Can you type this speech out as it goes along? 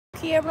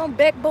here and I'm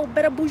back,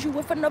 better bougie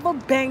with another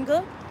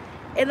banger.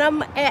 And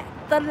I'm at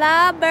the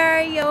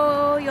library,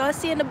 y'all. Y'all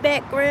see in the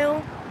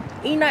background,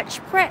 Enoch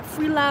Pratt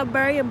Free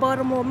Library in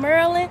Baltimore,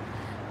 Maryland.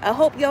 I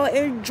hope y'all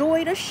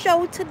enjoy the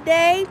show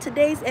today,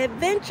 today's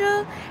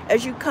adventure.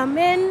 As you come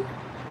in,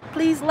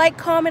 please like,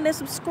 comment, and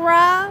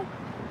subscribe.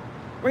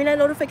 Ring that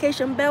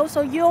notification bell so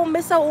you don't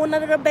miss out on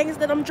none of the bangers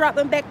that I'm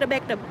dropping back to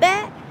back to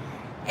back.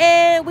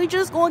 And we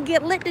just gonna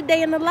get lit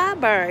today in the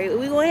library.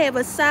 We're gonna have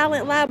a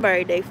silent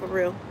library day for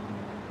real.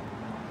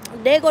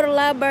 There go the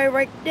library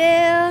right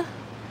there.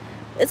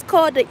 It's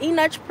called the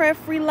Enoch Pratt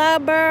Free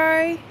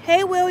Library.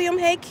 Hey William,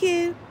 hey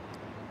Q.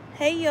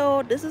 Hey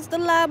y'all, this is the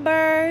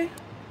library.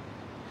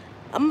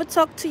 I'm gonna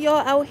talk to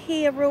y'all out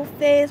here real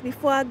fast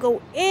before I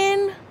go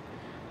in.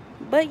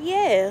 But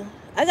yeah,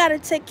 I gotta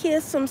take care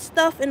of some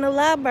stuff in the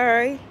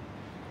library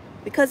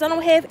because I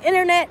don't have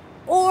internet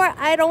or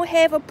I don't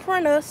have a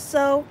printer.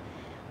 So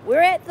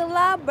we're at the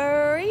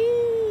library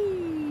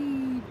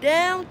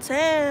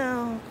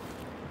downtown.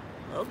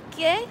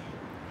 Okay.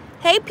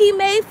 Hey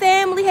P-May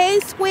family. Hey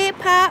Squid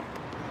Pop.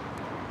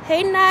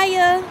 Hey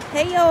Naya.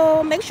 Hey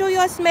y'all. Make sure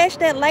y'all smash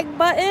that like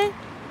button.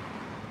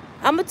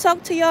 I'm going to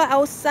talk to y'all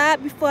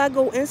outside before I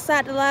go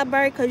inside the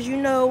library because you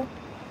know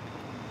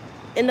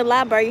in the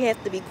library you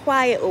have to be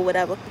quiet or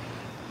whatever.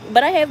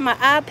 But I have my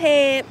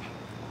iPad.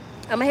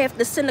 I'm going to have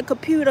to send the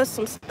computer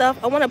some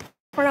stuff. I want to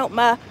print out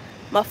my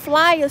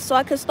flyers so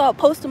I can start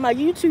posting my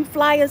YouTube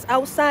flyers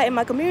outside in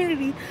my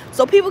community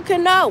so people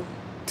can know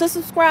to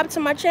subscribe to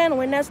my channel,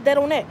 and that's that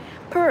on that,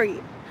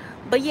 period.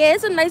 But yeah,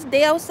 it's a nice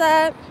day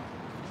outside.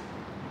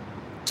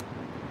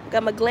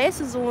 Got my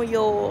glasses on,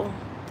 y'all.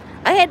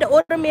 I had to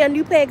order me a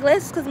new pair of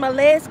glasses because my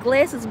last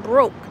glasses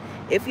broke,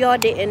 if y'all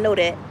didn't know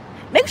that.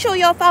 Make sure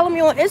y'all follow me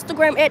on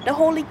Instagram at The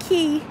Holy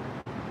Key.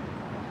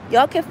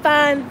 Y'all can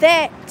find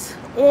that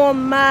on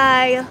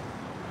my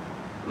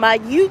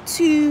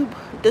YouTube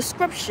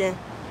description.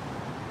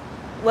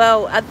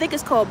 Well, I think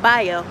it's called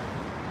bio.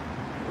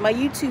 My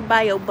YouTube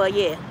bio, but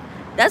yeah.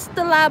 That's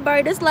the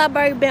library. This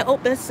library been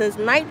open since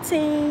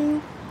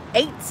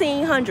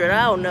 1800.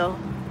 I don't know.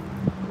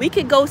 We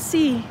could go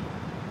see.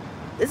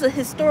 It's a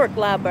historic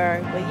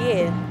library, but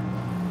yeah.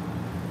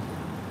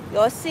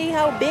 Y'all see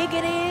how big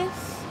it is?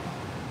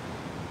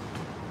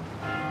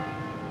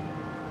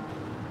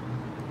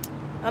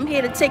 I'm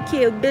here to take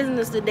care of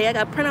business today. I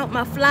got to print out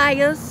my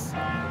flyers.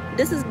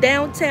 This is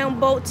downtown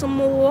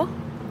Baltimore.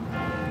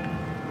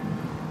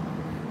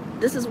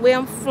 This is where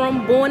I'm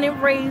from, born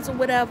and raised or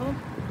whatever.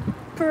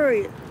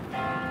 Period.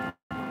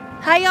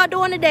 How y'all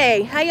doing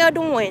today? How y'all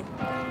doing?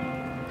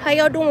 How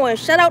y'all doing?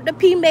 Shout out to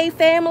P-May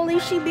family.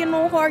 She been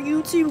on her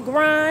YouTube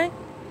grind.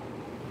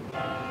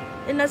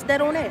 And that's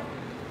that on that.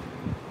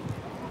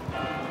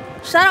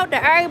 Shout out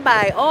to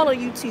everybody, all the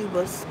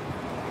YouTubers.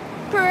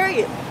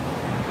 Period.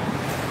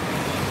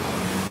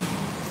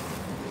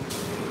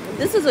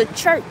 This is a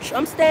church.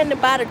 I'm standing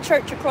by the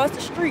church across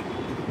the street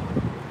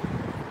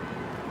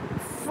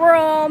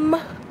from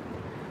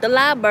the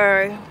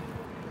library.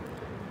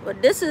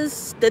 But this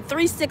is the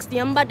 360.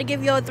 I'm about to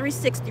give y'all a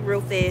 360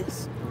 real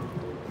fast.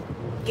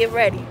 Get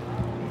ready.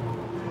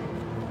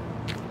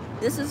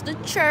 This is the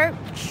church.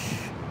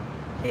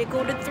 Here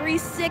go the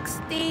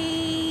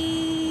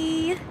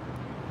 360.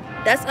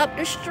 That's up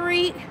the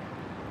street.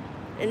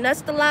 And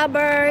that's the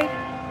library.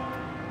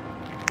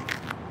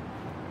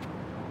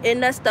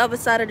 And that's the other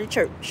side of the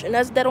church. And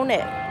that's that on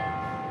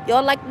that.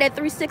 Y'all like that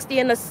 360.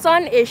 And the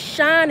sun is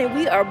shining.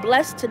 We are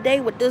blessed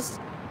today with this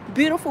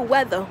beautiful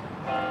weather.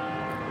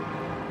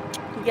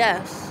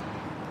 Yes.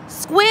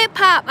 Squid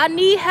Pop, I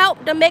need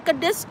help to make a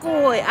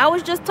Discord. I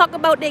was just talking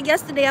about that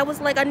yesterday. I was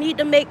like, I need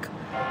to make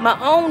my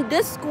own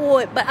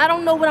Discord, but I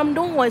don't know what I'm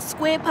doing.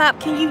 Squid Pop,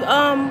 can you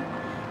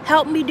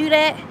help me do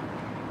that?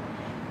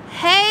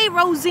 Hey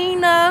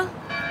Rosina.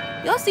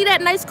 Y'all see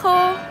that nice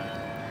car?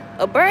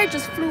 A bird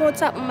just flew on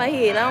top of my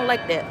head. I don't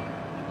like that.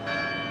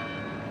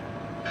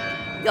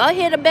 Y'all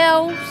hear the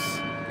bells?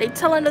 They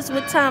telling us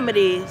what time it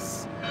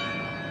is.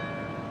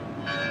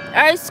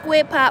 Alright,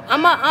 Squid Pop.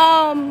 I'm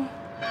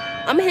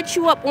gonna hit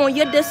you up on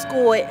your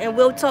Discord and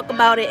we'll talk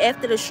about it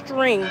after the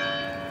stream.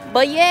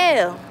 But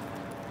yeah,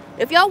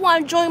 if y'all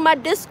want to join my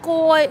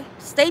Discord,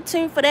 stay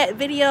tuned for that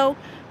video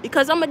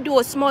because I'm gonna do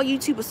a small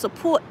YouTuber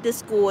support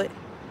Discord.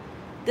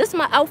 This is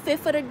my outfit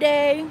for the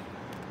day.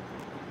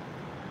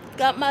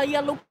 Got my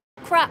yellow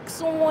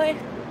Crocs on,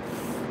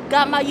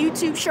 got my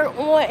YouTube shirt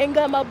on, and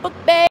got my book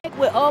bag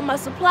with all my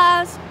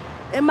supplies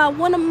and my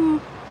woman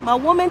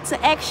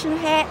to action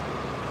hat.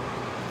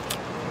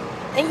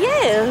 And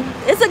yeah,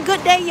 it's a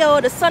good day,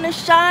 y'all. The sun is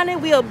shining.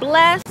 We are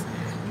blessed.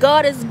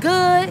 God is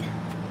good.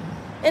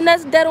 And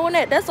that's dead on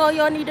that. That's all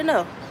y'all need to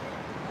know.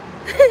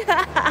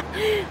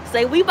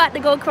 Say, we about to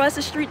go across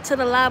the street to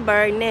the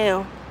library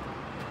now.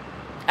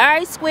 All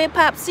right, Squid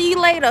Pop. See you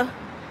later.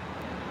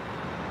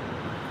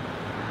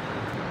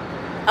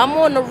 I'm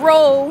on the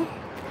road.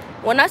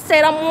 When I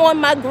said I'm on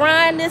my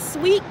grind this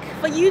week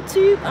for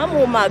YouTube, I'm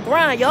on my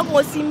grind. Y'all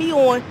gonna see me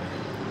on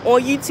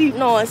YouTube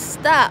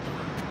non-stop.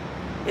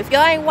 If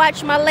y'all ain't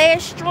watched my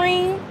last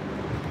stream,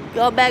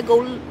 y'all better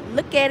go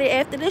look at it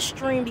after this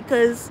stream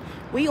because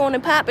we on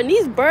and popping.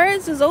 These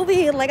birds is over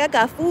here like I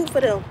got food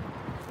for them.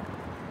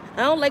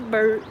 I don't like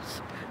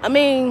birds. I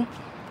mean,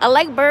 I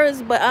like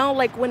birds, but I don't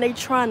like when they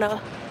trying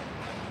to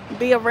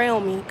be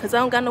around me because I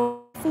don't got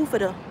no food for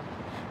them.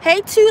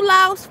 Hey, Two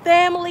Laos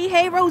family.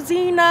 Hey,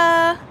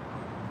 Rosina.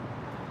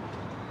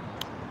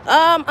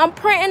 I'm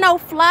printing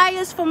out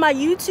flyers for my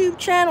YouTube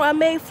channel. I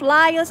made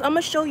flyers. I'm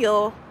gonna show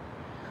y'all.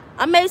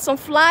 I made some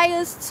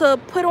flyers to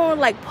put on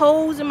like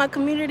poles in my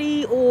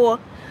community or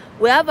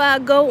wherever I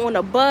go, on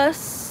a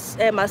bus,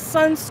 at my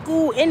son's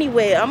school,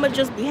 anywhere. I'm gonna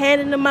just be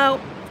handing them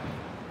out.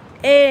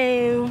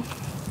 And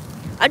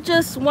I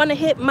just want to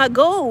hit my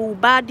goal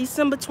by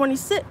December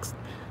 26th.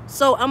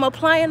 So I'm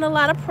applying a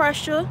lot of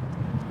pressure.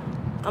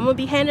 I'm gonna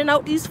be handing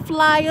out these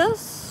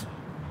flyers.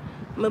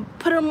 I'm gonna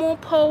put them on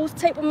poles,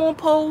 tape them on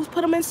poles,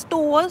 put them in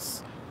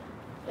stores,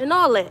 and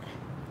all that.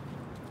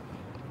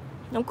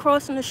 I'm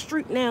crossing the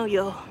street now,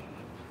 y'all.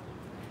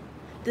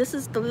 This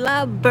is the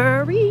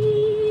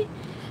library.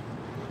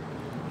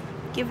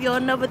 Give y'all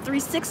another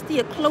 360,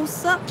 a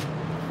close up.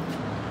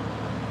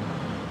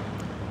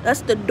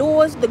 That's the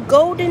doors, the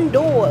golden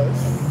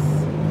doors.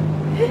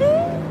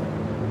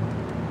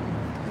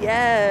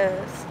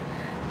 Yes,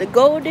 the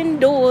golden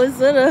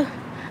doors of the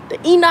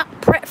Enoch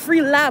Pratt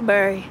Free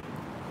Library.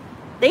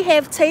 They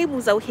have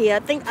tables out here. I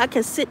think I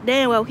can sit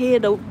down out here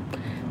though.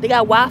 They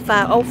got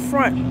Wi-Fi out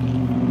front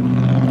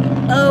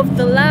of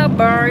the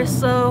library,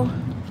 so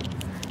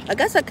I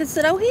guess I could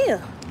sit out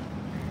here.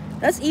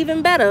 That's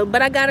even better,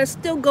 but I gotta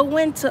still go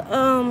in to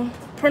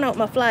print out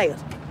my flyers.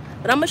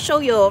 But I'm gonna show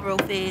y'all real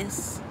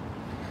fast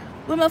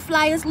what my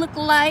flyers look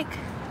like.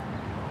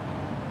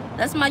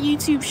 That's my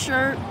YouTube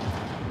shirt.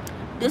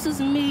 This is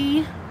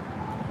me.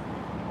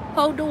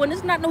 Hold on,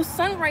 there's not no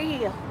sun right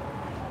here.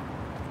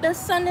 The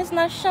sun is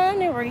not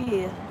shining right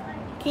here.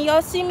 Can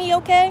y'all see me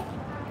okay?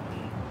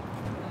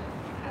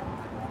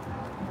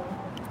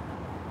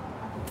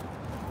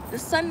 The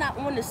sun not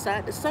on this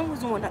side. The sun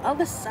was on the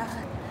other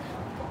side.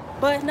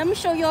 But let me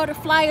show y'all the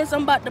flyers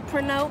I'm about to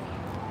print out.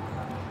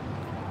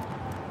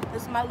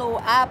 This is my little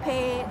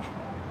iPad.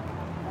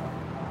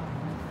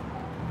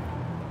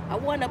 I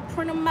want to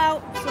print them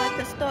out so I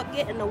can start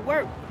getting to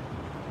work.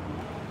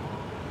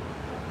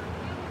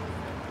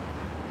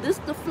 This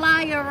is the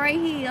flyer right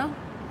here.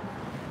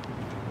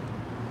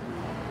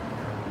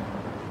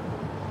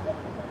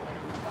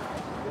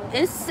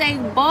 It say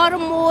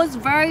Baltimore's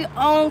very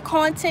own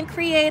content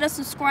creator.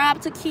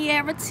 Subscribe to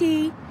Kiara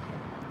T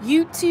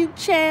YouTube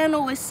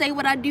channel. It say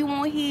what I do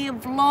on here: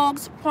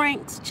 vlogs,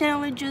 pranks,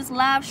 challenges,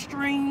 live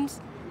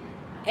streams,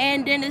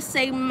 and then it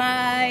say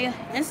my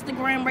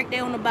Instagram right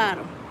there on the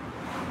bottom.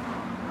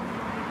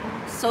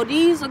 So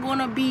these are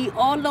gonna be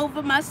all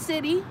over my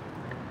city.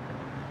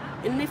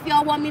 And if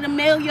y'all want me to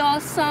mail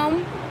y'all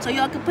some so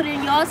y'all can put it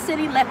in y'all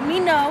city, let me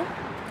know.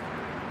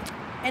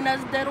 And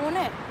that's dead on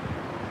that.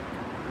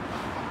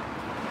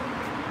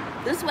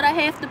 This is what I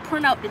have to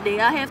print out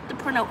today. I have to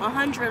print out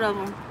 100 of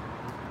them.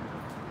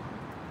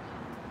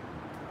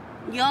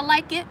 Y'all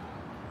like it?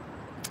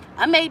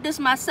 I made this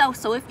myself,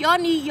 so if y'all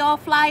need y'all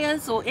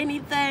flyers or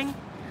anything,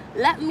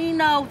 let me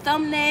know.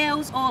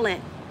 Thumbnails, all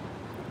that.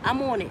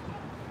 I'm on it.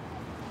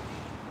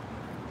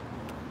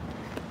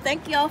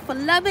 Thank y'all for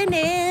loving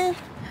it.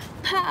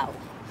 Pow,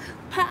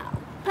 pow,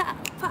 pow,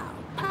 pow,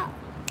 pow.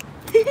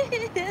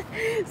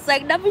 So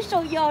let me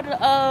show y'all the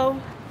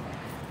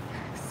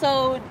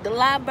so the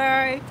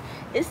library.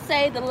 It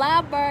say the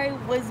library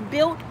was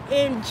built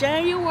in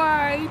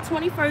January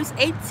 21st,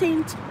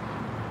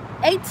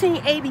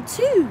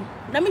 1882.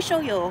 Let me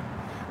show y'all.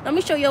 Let me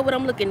show y'all what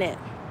I'm looking at.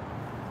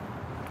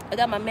 I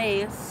got my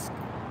mask.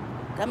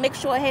 Gotta make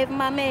sure I have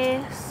my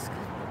mask.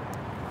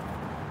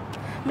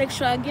 Make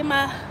sure I get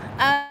my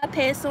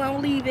iPad so I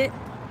don't leave it.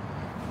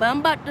 But I'm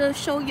about to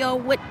show y'all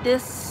what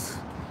this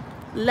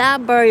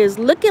library is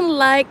looking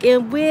like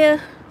and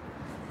where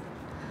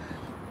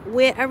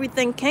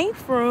everything came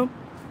from.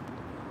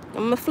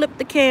 I'm gonna flip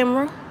the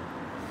camera.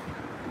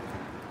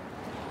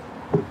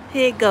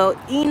 Here you go.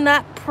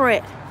 Enoch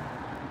Pratt.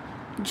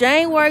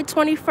 January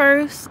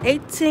 21st,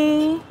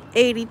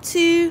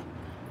 1882.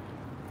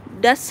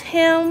 That's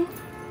him.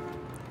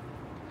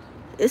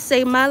 It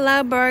say my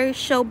library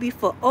shall be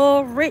for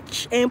all,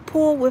 rich and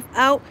poor,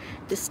 without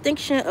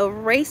distinction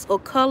of race or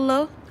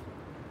color,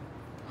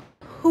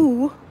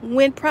 who,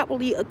 when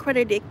properly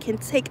accredited, can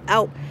take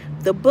out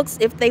the books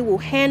if they will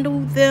handle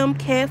them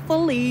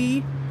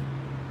carefully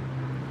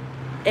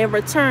and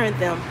return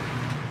them.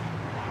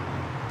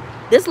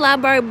 This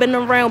library been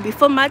around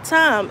before my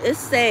time. It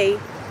say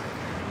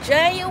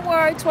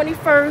January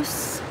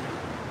 21st,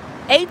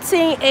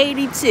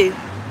 1882.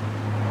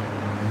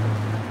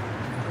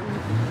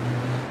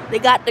 They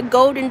got the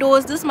golden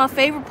doors. This is my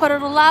favorite part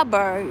of the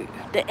library,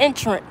 the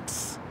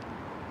entrance.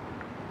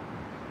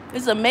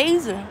 It's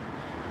amazing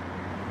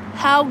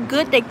how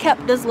good they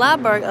kept this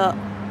library up.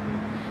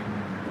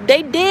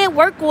 They did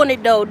work on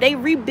it though. They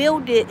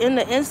rebuilt it in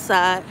the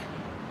inside.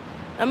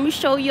 Let me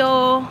show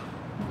y'all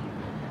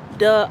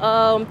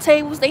the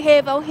tables they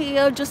have out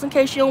here, just in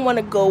case you don't want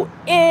to go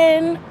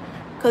in.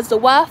 because the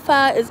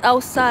Wi-Fi is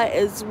outside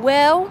as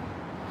well.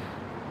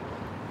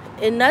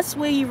 And that's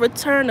where you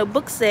return the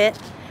books at.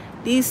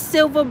 These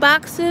silver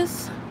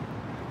boxes,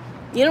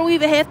 you don't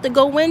even have to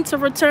go in to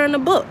return the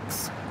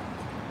books.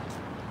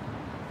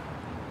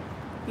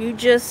 You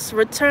just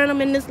return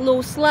them in this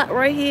little slot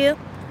right here.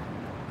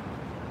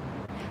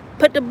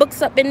 Put the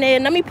books up in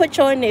there. Let me put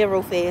y'all in there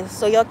real fast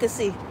so y'all can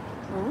see.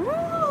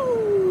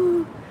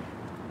 Ooh.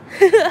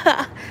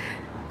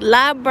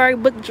 Library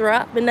book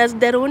drop, and that's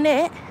that on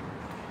that.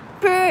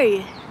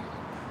 Period.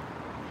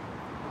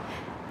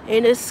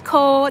 And it's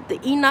called the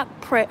Enoch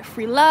Pratt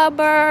Free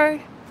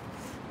Library.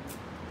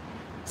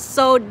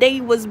 So they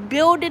was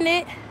building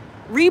it,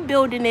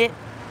 rebuilding it,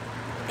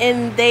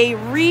 and they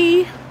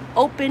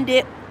reopened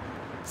it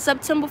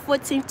September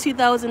 14th,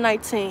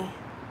 2019.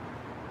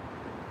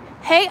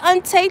 Hey,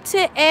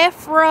 Untainted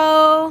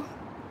Afro.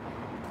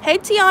 Hey,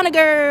 Tiana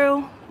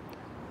girl.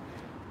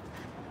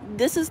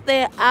 This is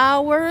their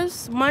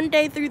hours,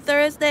 Monday through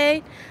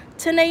Thursday,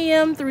 10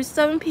 a.m. through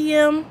 7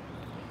 p.m.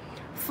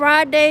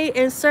 Friday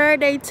and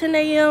Saturday, 10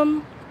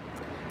 a.m.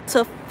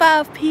 to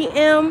 5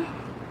 p.m.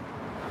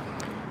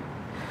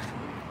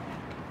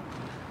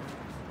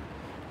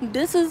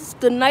 This is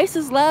the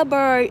nicest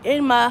library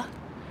in my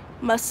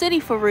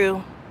city, for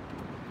real.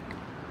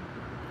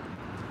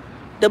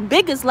 The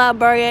biggest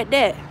library at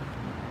that.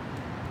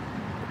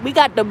 We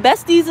got the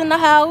besties in the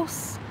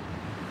house.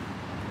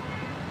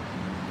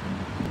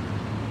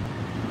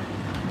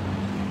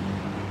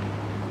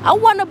 I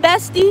want a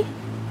bestie.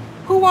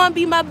 Who want to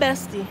be my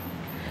bestie?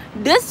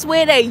 This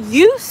where they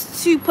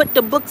used to put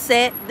the books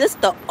at. This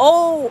the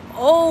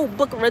old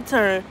book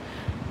return.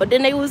 But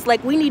then they was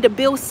like, we need to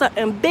build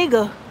something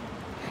bigger.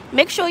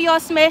 Make sure y'all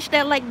smash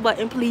that like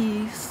button,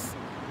 please.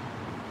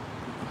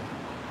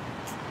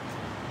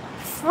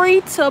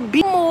 Free to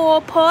Be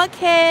More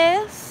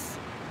podcast.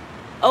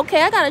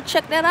 Okay, I gotta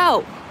check that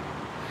out.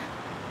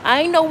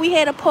 I ain't know we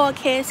had a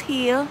podcast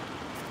here.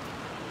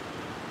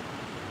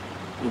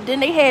 And then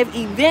they have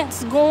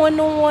events going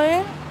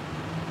on.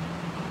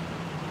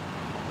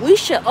 We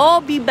should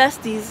all be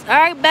besties. All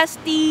right,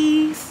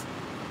 besties.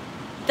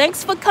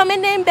 Thanks for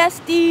coming in,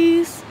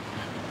 besties.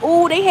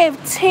 Oh, they have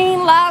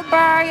teen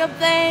library of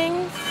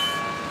things.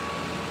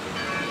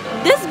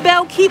 This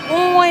bell keep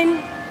on.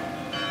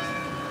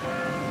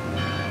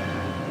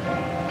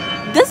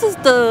 This is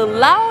the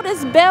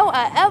loudest bell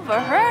I ever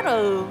heard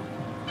of.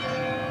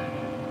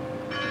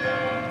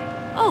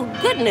 Oh,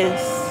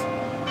 goodness.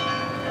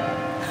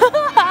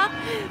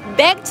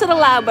 Back to the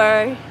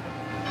library.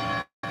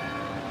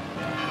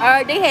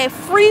 Alright, they have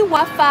free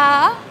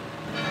Wi-Fi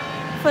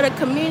for the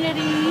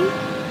community.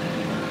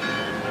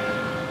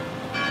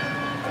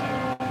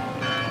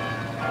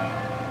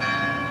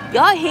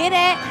 Y'all hear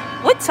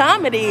that? What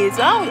time it is?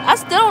 I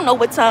still don't know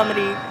what time it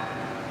is.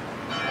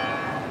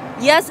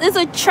 Yes, it's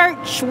a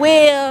church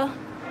where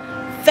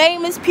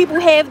famous people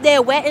have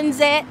their weddings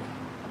at.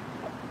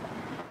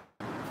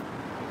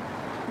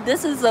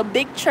 This is a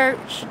big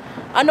church.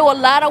 I know a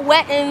lot of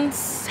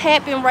weddings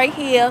happen right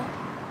here.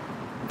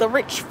 The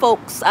rich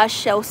folks, I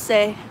shall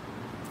say.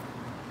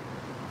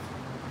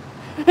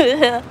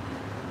 But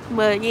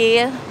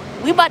yeah,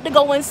 we about to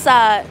go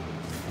inside.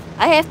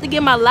 I have to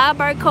get my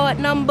library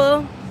card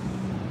number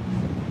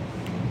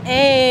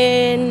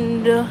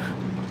and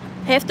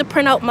have to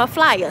print out my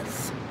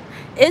flyers.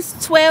 It's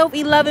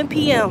 12:11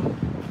 p.m.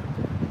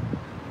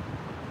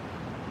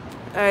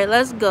 All right,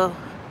 let's go.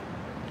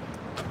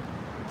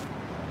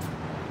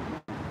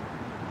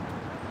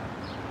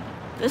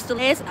 This is the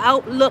last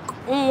outlook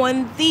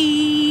on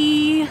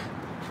the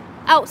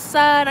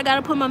outside. I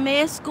gotta put my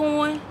mask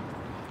on.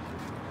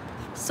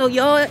 So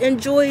y'all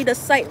enjoy the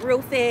sight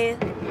real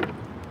fast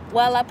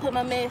while I put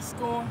my mask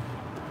on.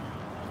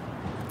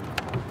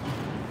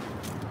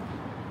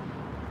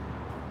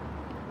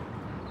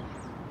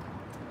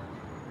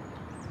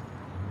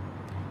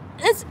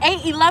 It's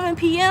 8:11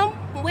 p.m.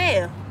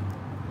 Where?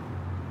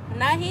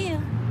 Not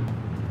here.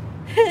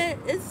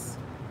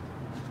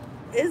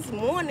 It's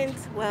morning.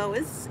 Well,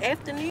 it's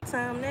afternoon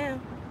time now.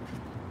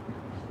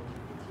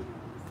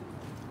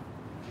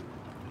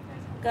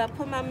 Gotta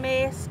put my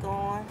mask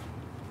on.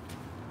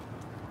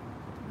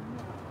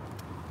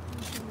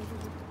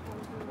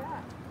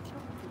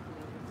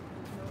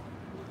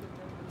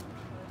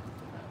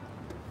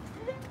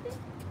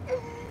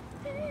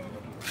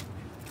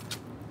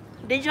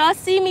 Did y'all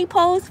see me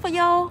pose for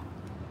y'all?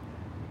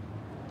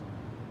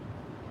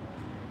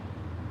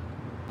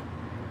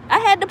 I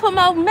had to put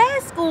my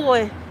mask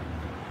on.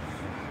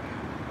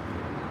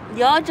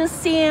 Y'all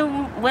just seeing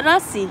what I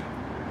see.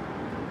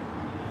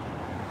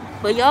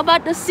 But y'all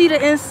about to see the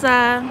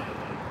inside.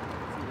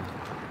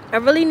 I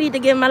really need to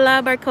get my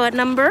library card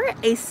number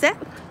ASAP.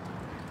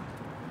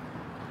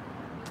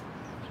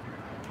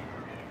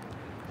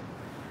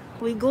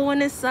 We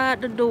going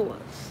inside the doors.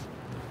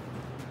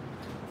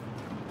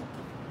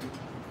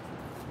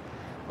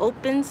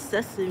 Open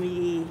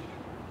sesame.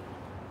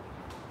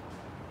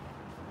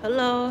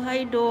 Hello, how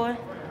you doing?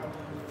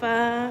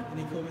 Fine.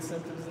 Any COVID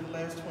symptoms in the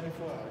last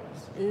 24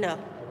 hours? No.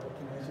 Can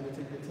I actually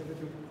take your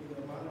temperature? You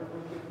got a monitor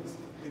real quick?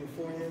 Either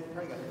forehead.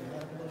 Probably got your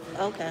hand a little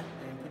bit. Okay.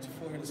 And put your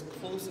forehead as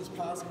close as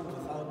possible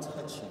without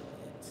touching it.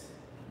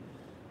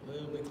 A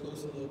little bit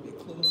closer, a little bit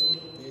closer. There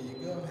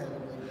you go. Have it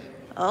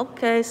right there.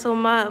 Okay, so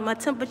my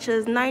temperature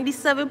is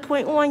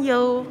 97.1,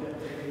 yo.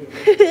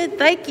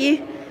 Thank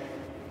you.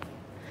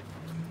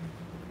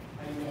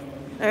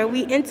 Are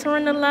we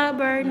entering the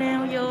library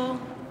now, y'all?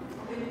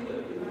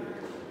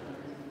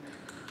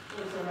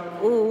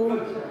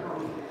 Ooh.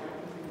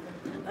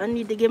 I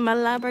need to get my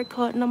library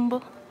card number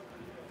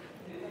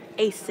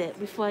ASAP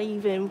before I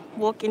even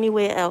walk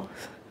anywhere else.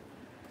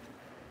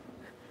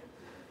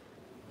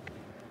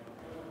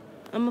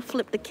 I'm gonna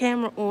flip the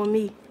camera on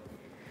me.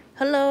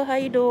 Hello, how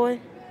you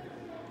doing?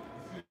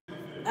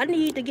 I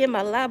need to get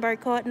my library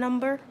card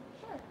number.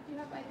 Sure. Do you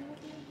have ID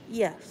with you?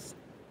 Yes.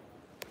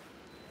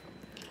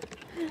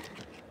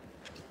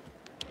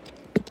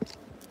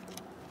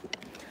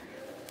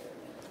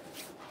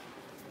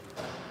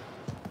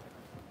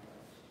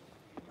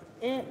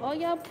 And are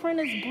y'all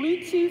printers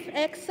Bluetooth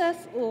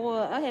access,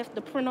 or I have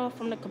to print off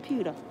from the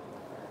computer?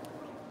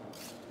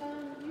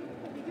 You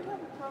do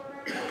have a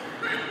program from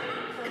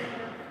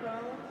your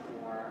phone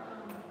or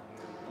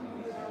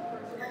your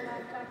personal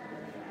laptop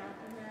with your app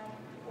in there,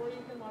 or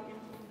you can log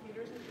into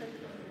computers and print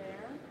from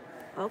there.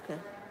 Okay.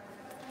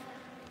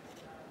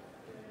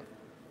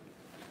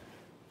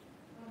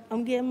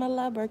 I'm getting my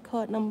library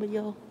card number,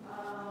 y'all.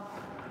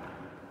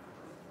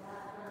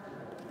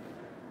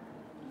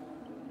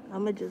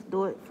 I'm gonna just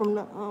do it from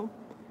the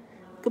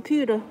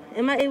computer.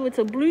 Am I able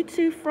to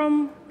Bluetooth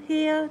from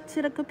here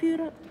to the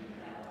computer?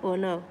 Or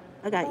no?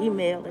 I got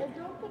email I it.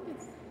 don't think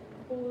it's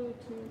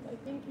Bluetooth. I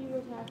think you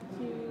would have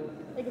to,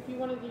 like, if you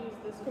wanted to use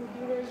this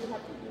computer, you'd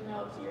have to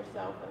email it to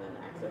yourself and then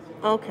access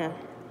it. Okay.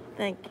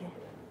 Thank you.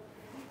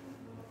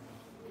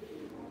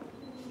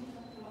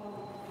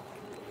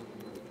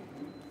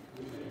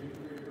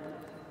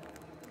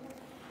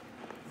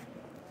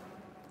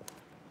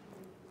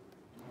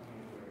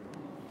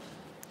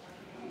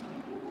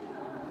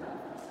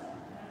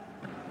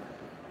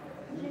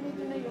 Do you need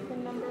to know your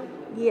PIN number?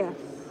 Yes.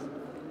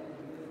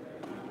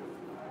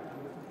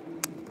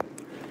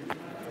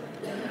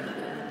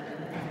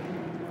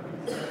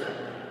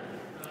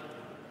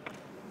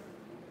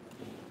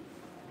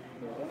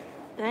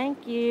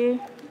 Thank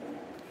you.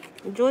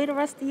 Enjoy the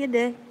rest of your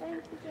day.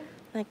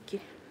 Thank you.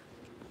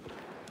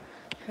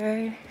 All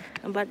right,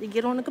 I'm about to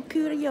get on the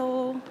computer,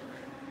 y'all.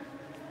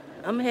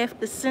 I'm gonna have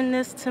to send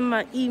this to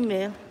my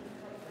email.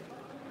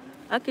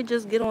 I could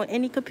just get on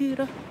any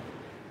computer,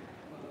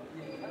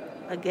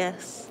 I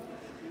guess.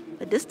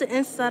 But this the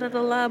inside of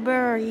the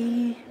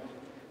library.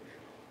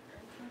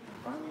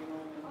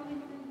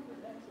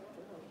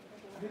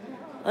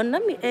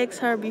 Let me ask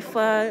her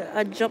before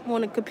I jump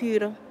on the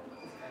computer.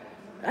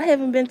 I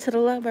haven't been to the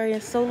library in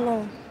so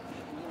long.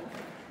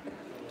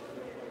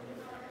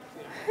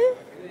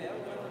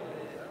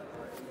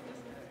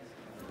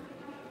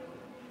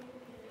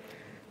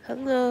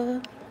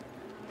 Hello.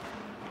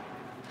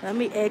 Let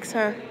me ask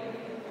her.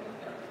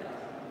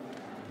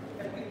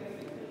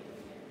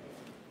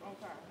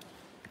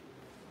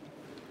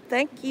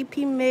 Thank you,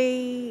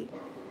 P-Maid.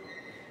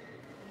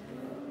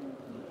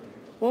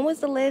 When was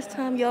the last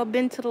time y'all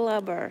been to the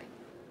library?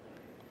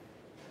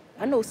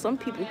 I know some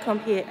people come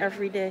here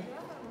every day.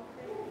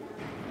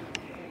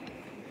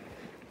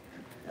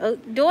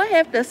 Do I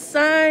have to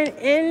sign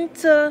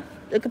into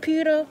the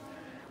computer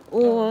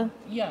or?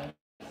 Yeah.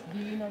 Do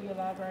you know your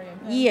library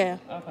and PIN? Yeah.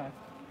 Okay.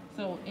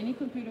 So any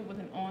computer with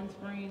an on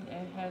screen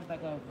and has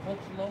like a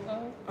books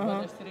logo,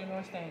 whether it's sitting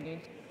or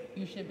standing,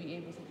 you should be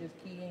able to just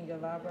key in your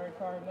library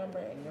card number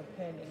and your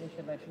PIN, and it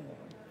should let you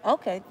know.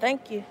 Okay,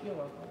 thank you. You're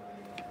welcome.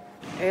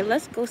 All right,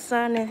 let's go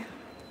sign in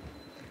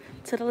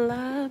to the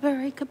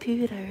library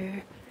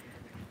computer.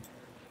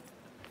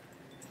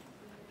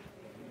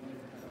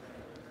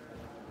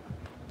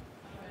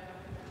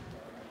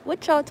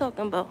 What y'all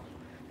talking about?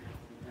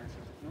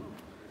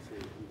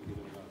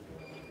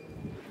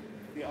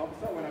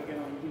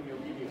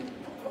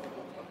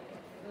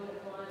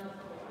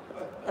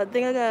 I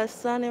think I gotta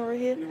sign in right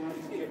here.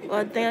 Or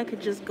I think I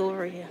could just go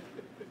right here.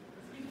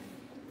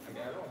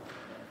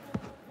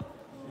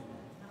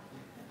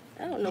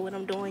 I don't know what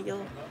I'm doing,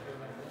 y'all.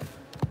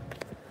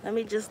 Let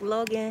me just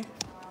log in.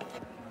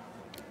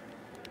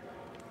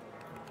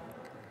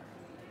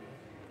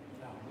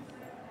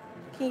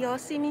 Can y'all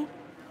see me?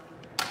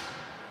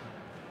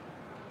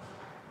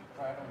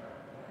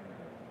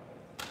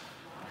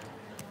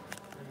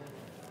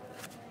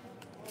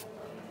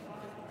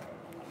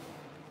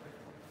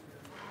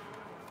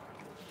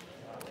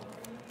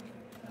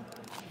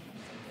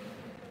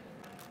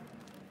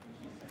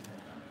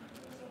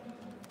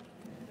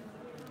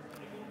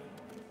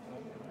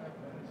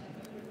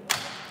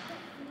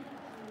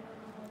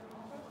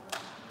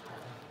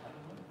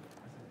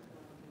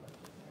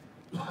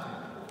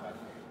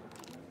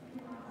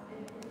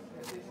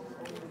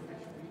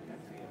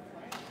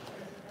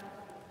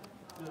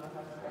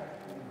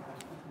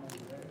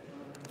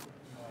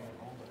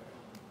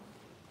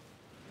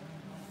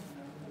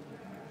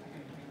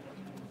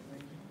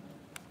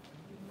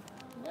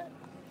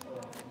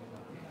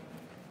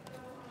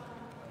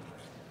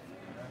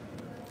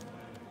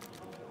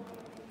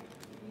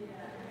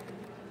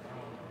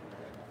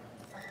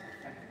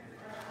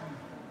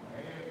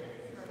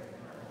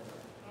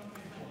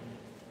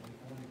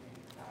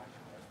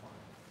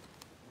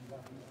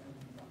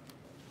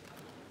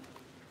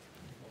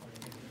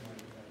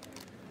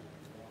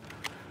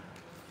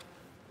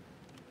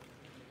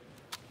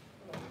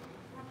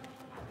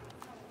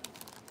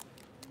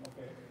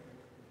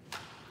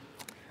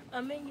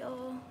 I'm in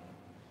y'all.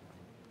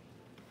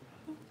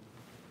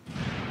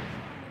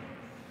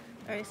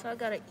 Alright, so I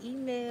got an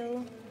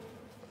email.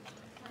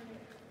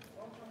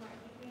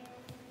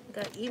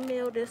 Got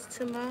email this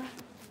to myself.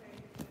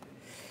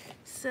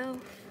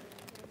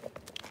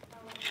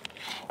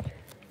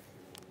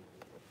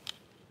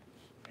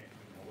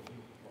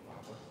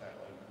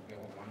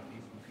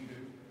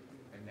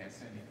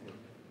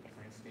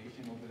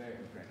 Station over there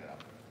and print it out.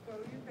 So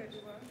you said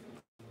you want?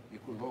 You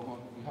could go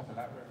home. You have a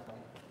library card.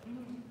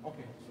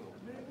 Okay, so.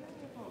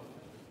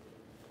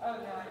 Oh,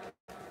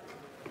 no.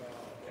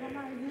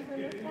 Somebody using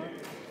this one?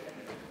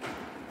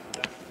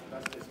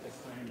 That's just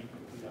assigned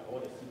computer. All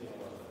the students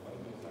was.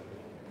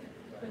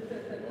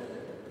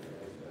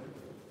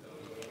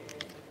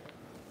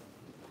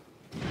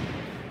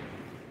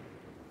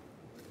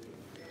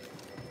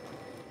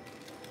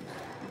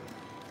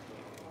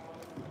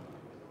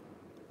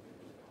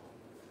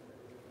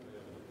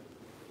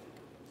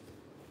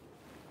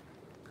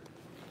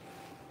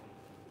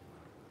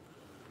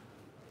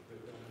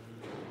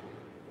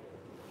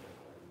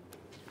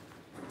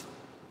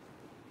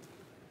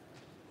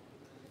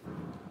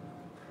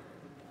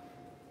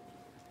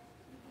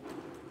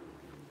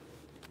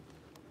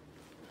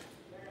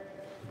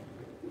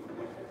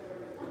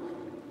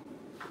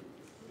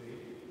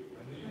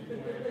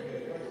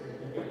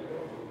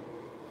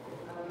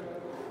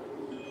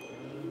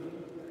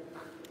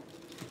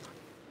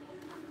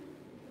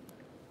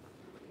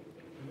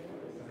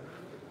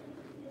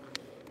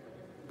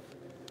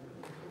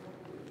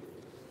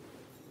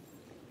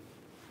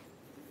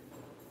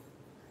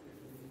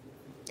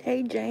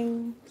 Hey,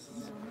 James.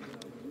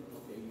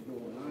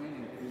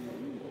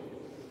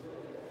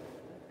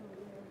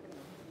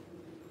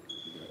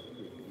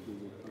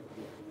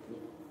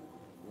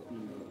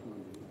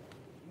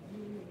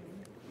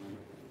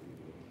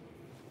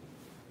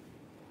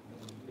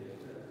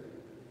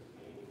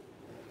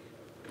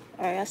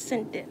 Alright, I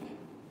sent it.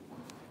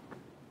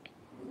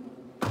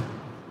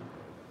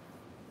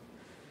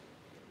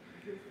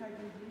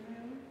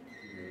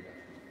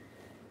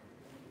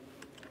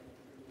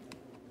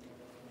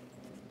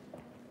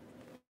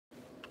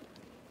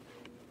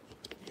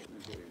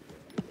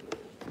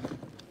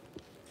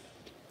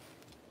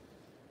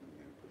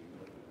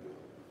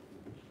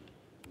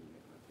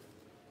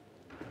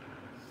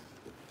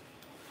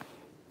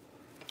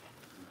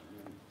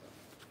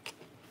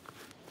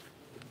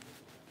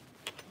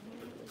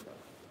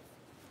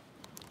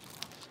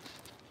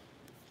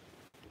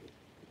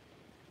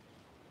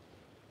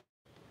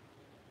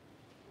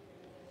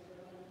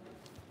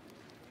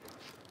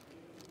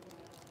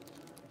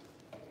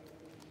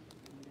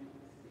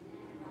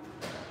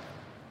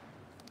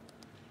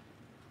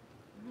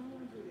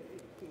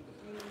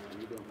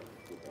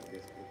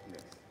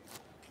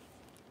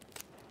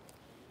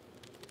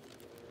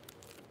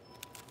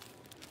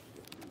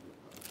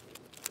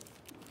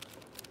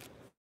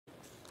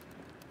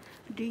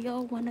 Do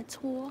y'all want a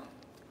tour?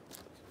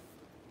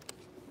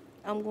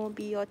 I'm gonna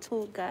be your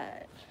tour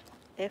guide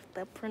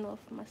after I print off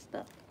my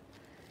stuff.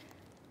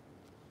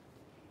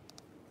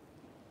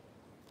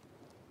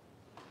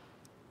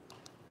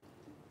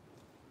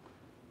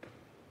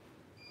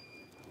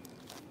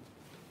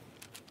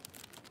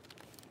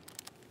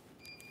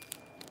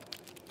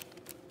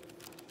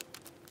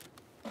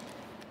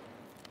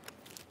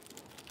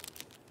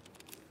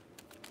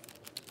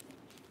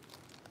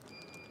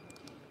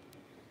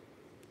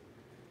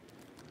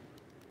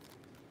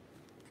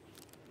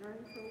 Alright,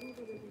 so what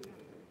would it be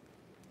under?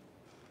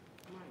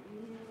 My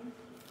email?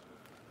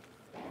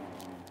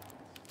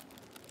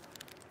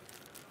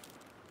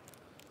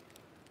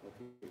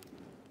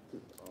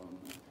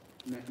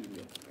 Not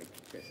email,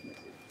 like text message.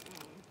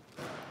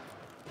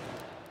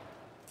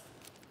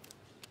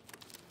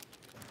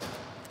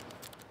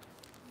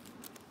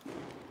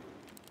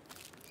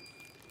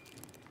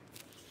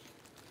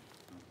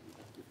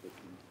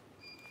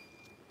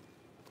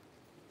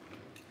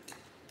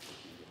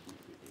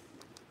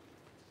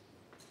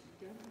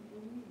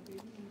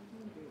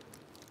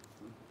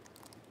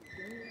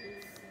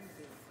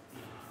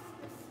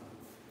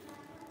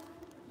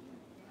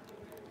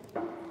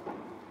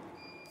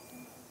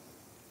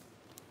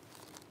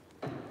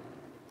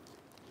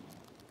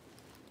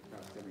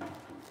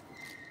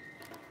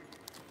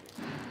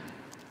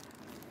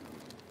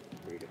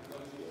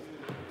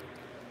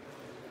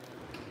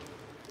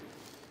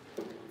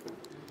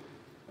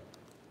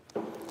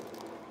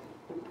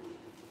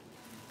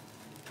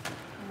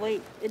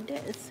 Wait, it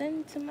didn't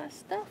send to my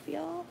stuff,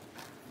 y'all.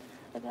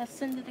 I gotta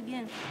send it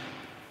again.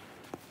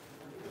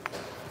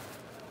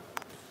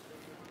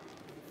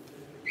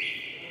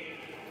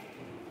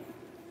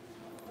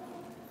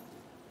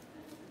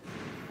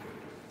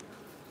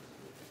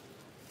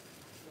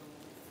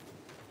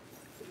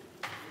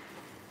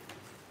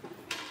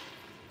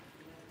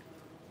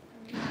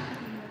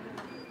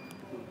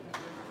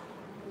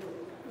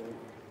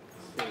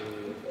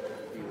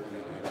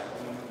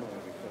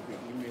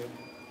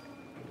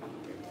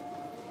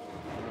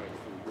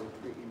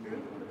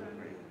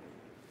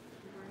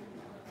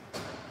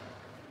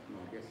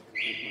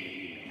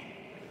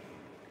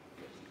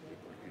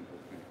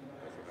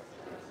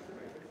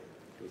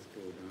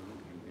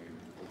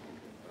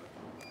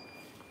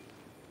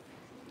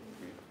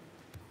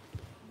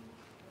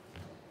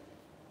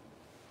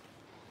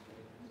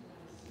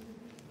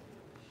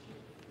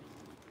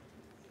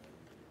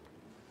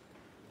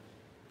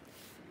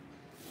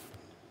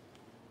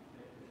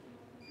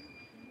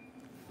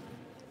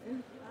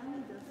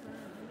 need to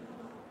sign.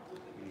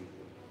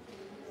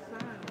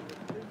 Sign.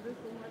 Is this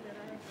the one that I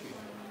have to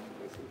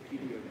sign? It's a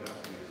PDF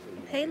document, so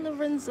you Hey,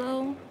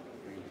 Lorenzo.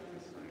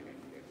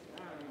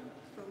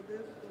 So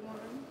this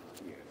one.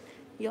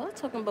 Y'all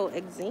talking about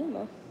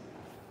eczema.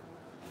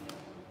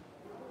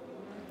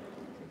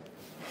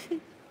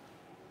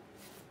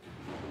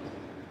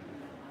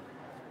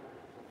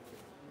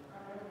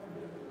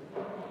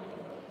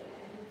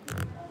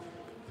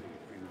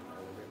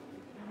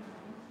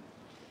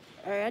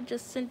 Alright, I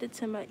just sent it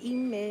to my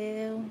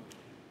email.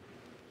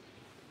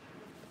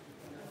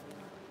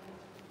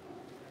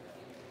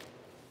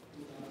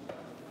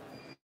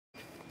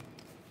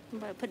 I'm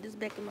about to put this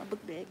back in my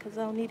book bag because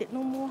I don't need it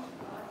no more.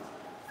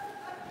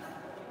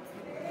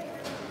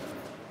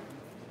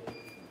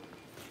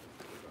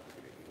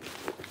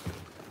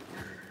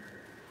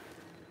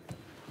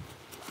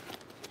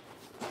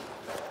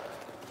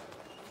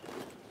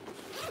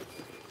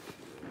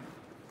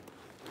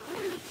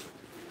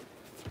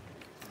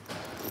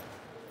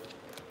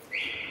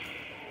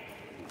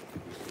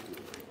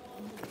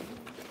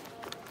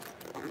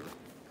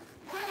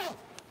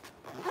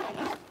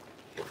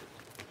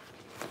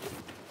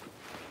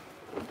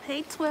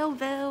 Hey, 12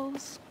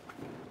 Vels.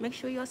 Make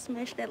sure y'all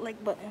smash that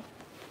like button.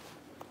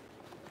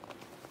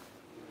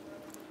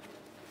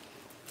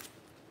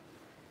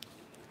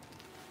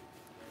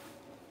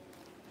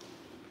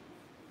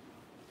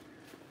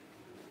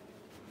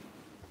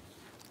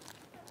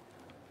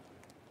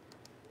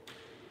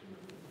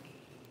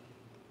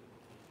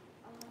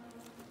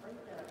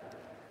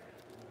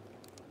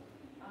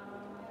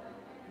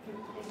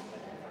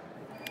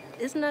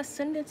 It's not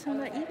sending to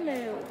my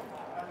email.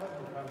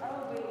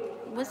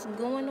 What's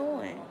going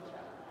on?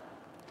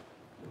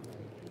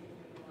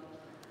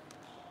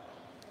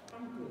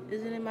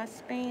 Is it in my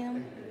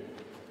spam?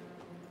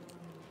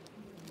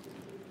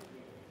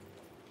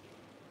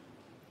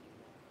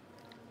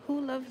 Who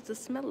loves the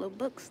smell of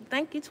books?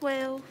 Thank you,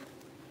 12.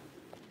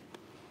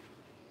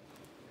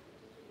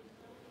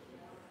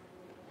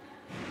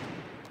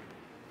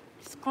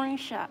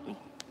 Screenshot me.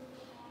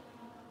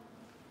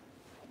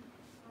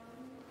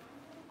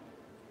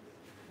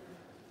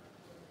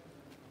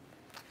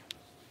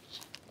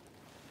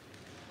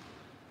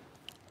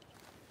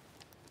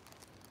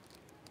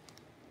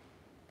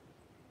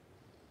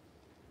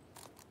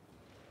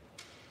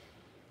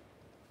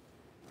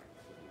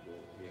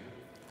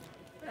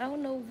 I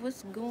don't know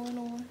what's going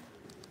on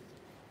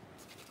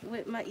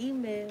with my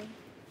email,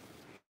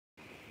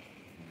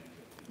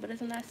 but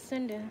it's not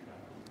sending.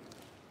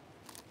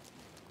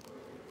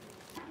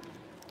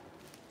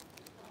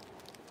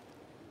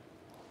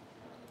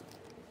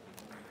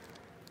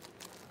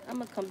 I'm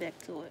gonna come back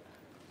to it.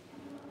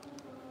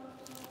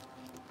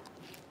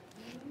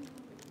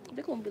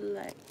 They're gonna be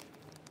like,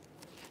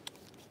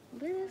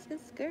 what is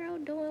this girl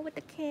doing with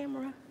the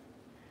camera?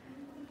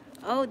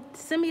 Oh,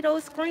 send me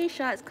those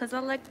screenshots because I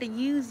like to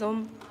use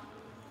them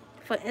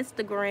for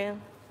Instagram.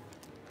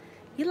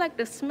 You like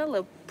the smell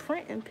of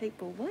printing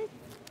paper. What?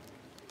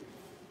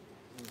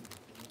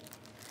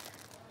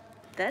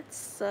 That's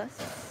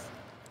sus.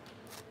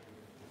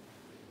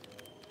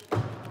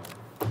 How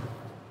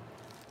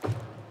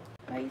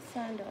you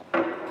signed up?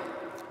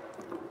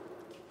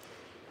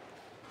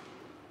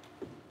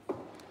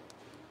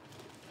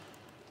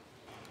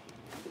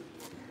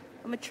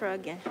 I'm gonna try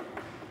again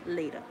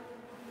later.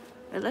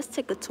 Right, let's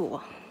take a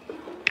tour.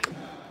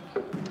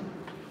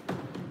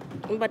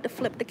 I'm about to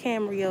flip the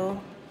camera, y'all.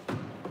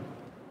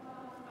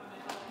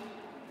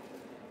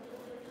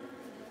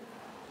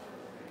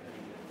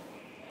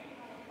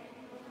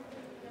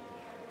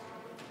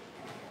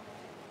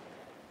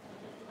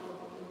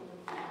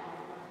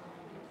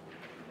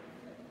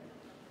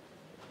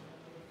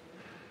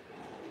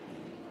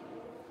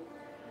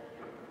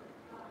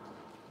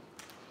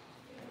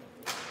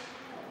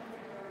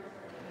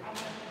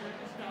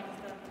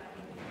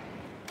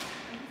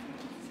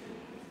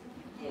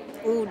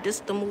 Ooh, this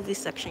is the movie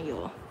section,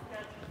 y'all.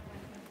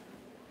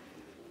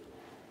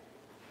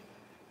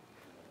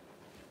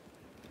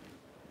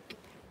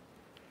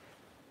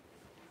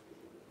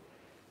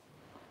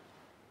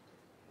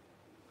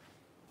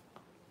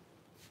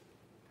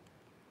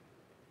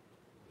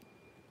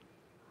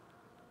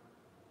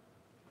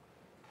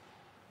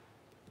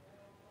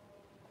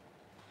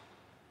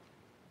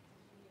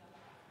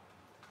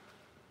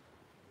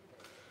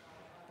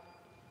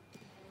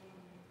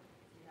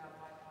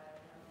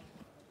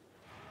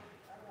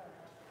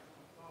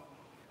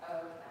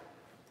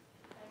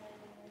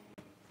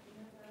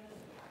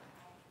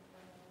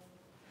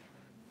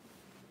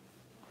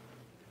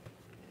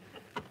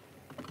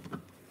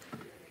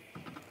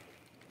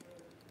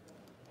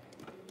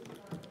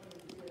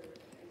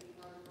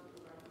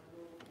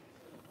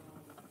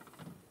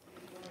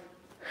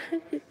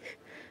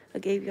 I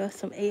gave y'all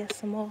some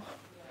ASMR.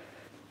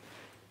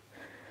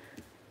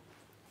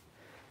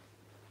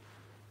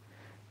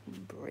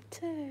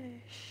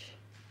 British.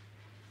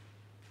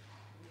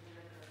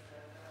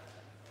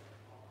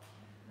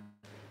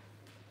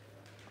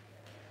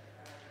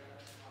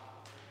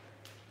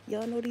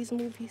 Y'all know these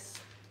movies?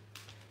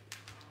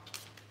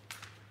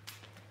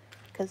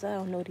 Because I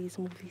don't know these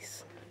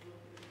movies.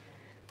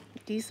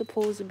 These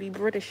supposed to be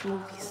British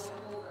movies.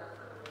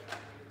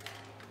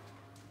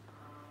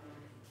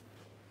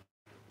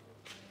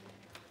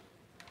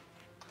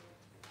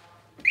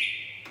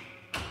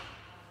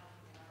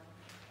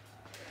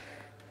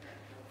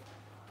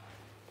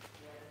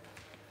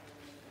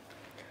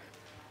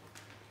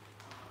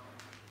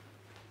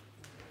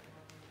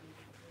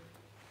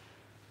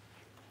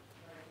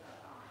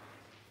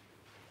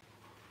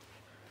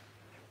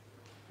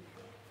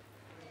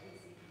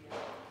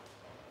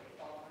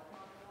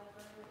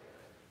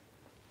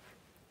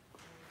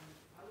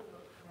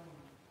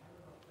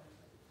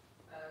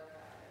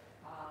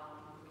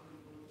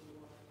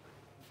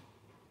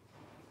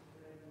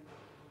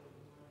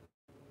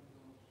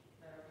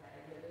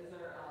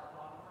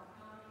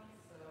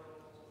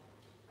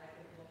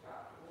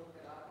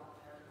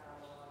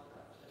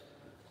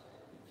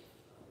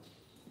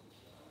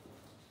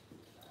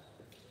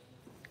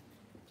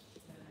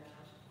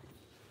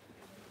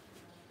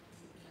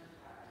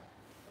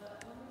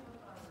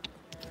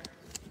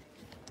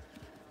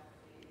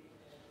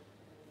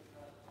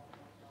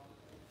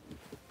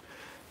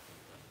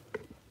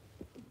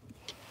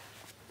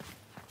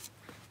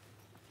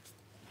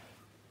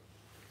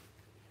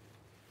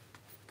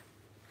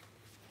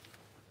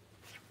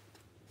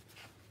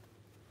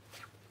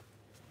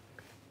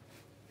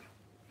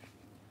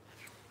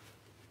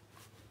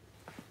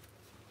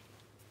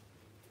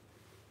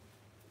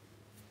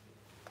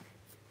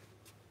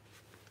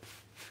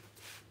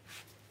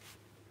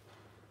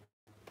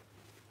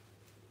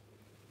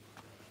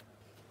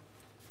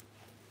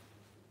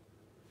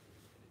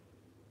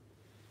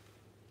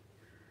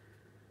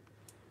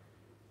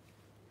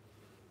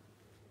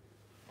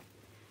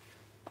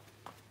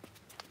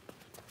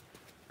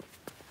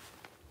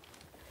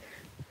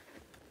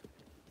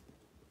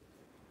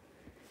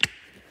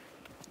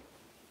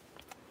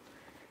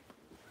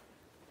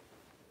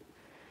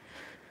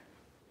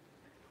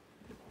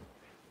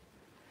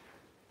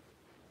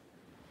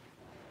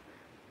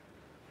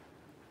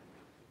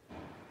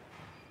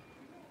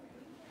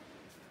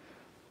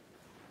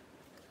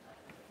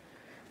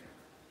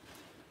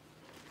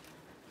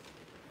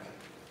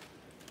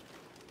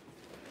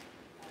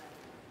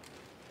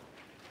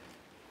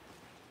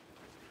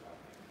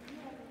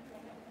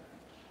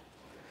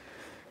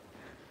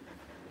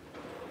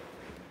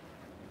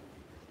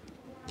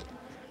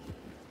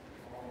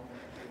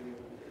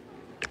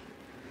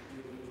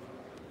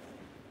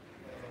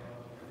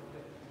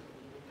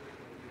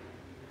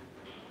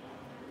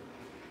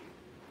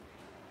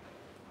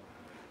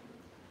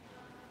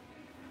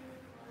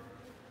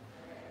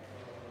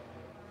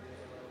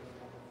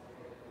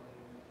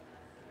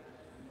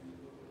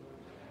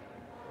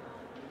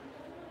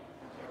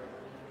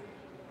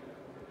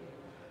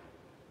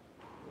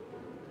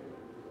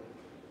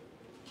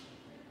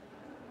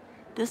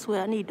 This is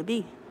where I need to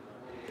be.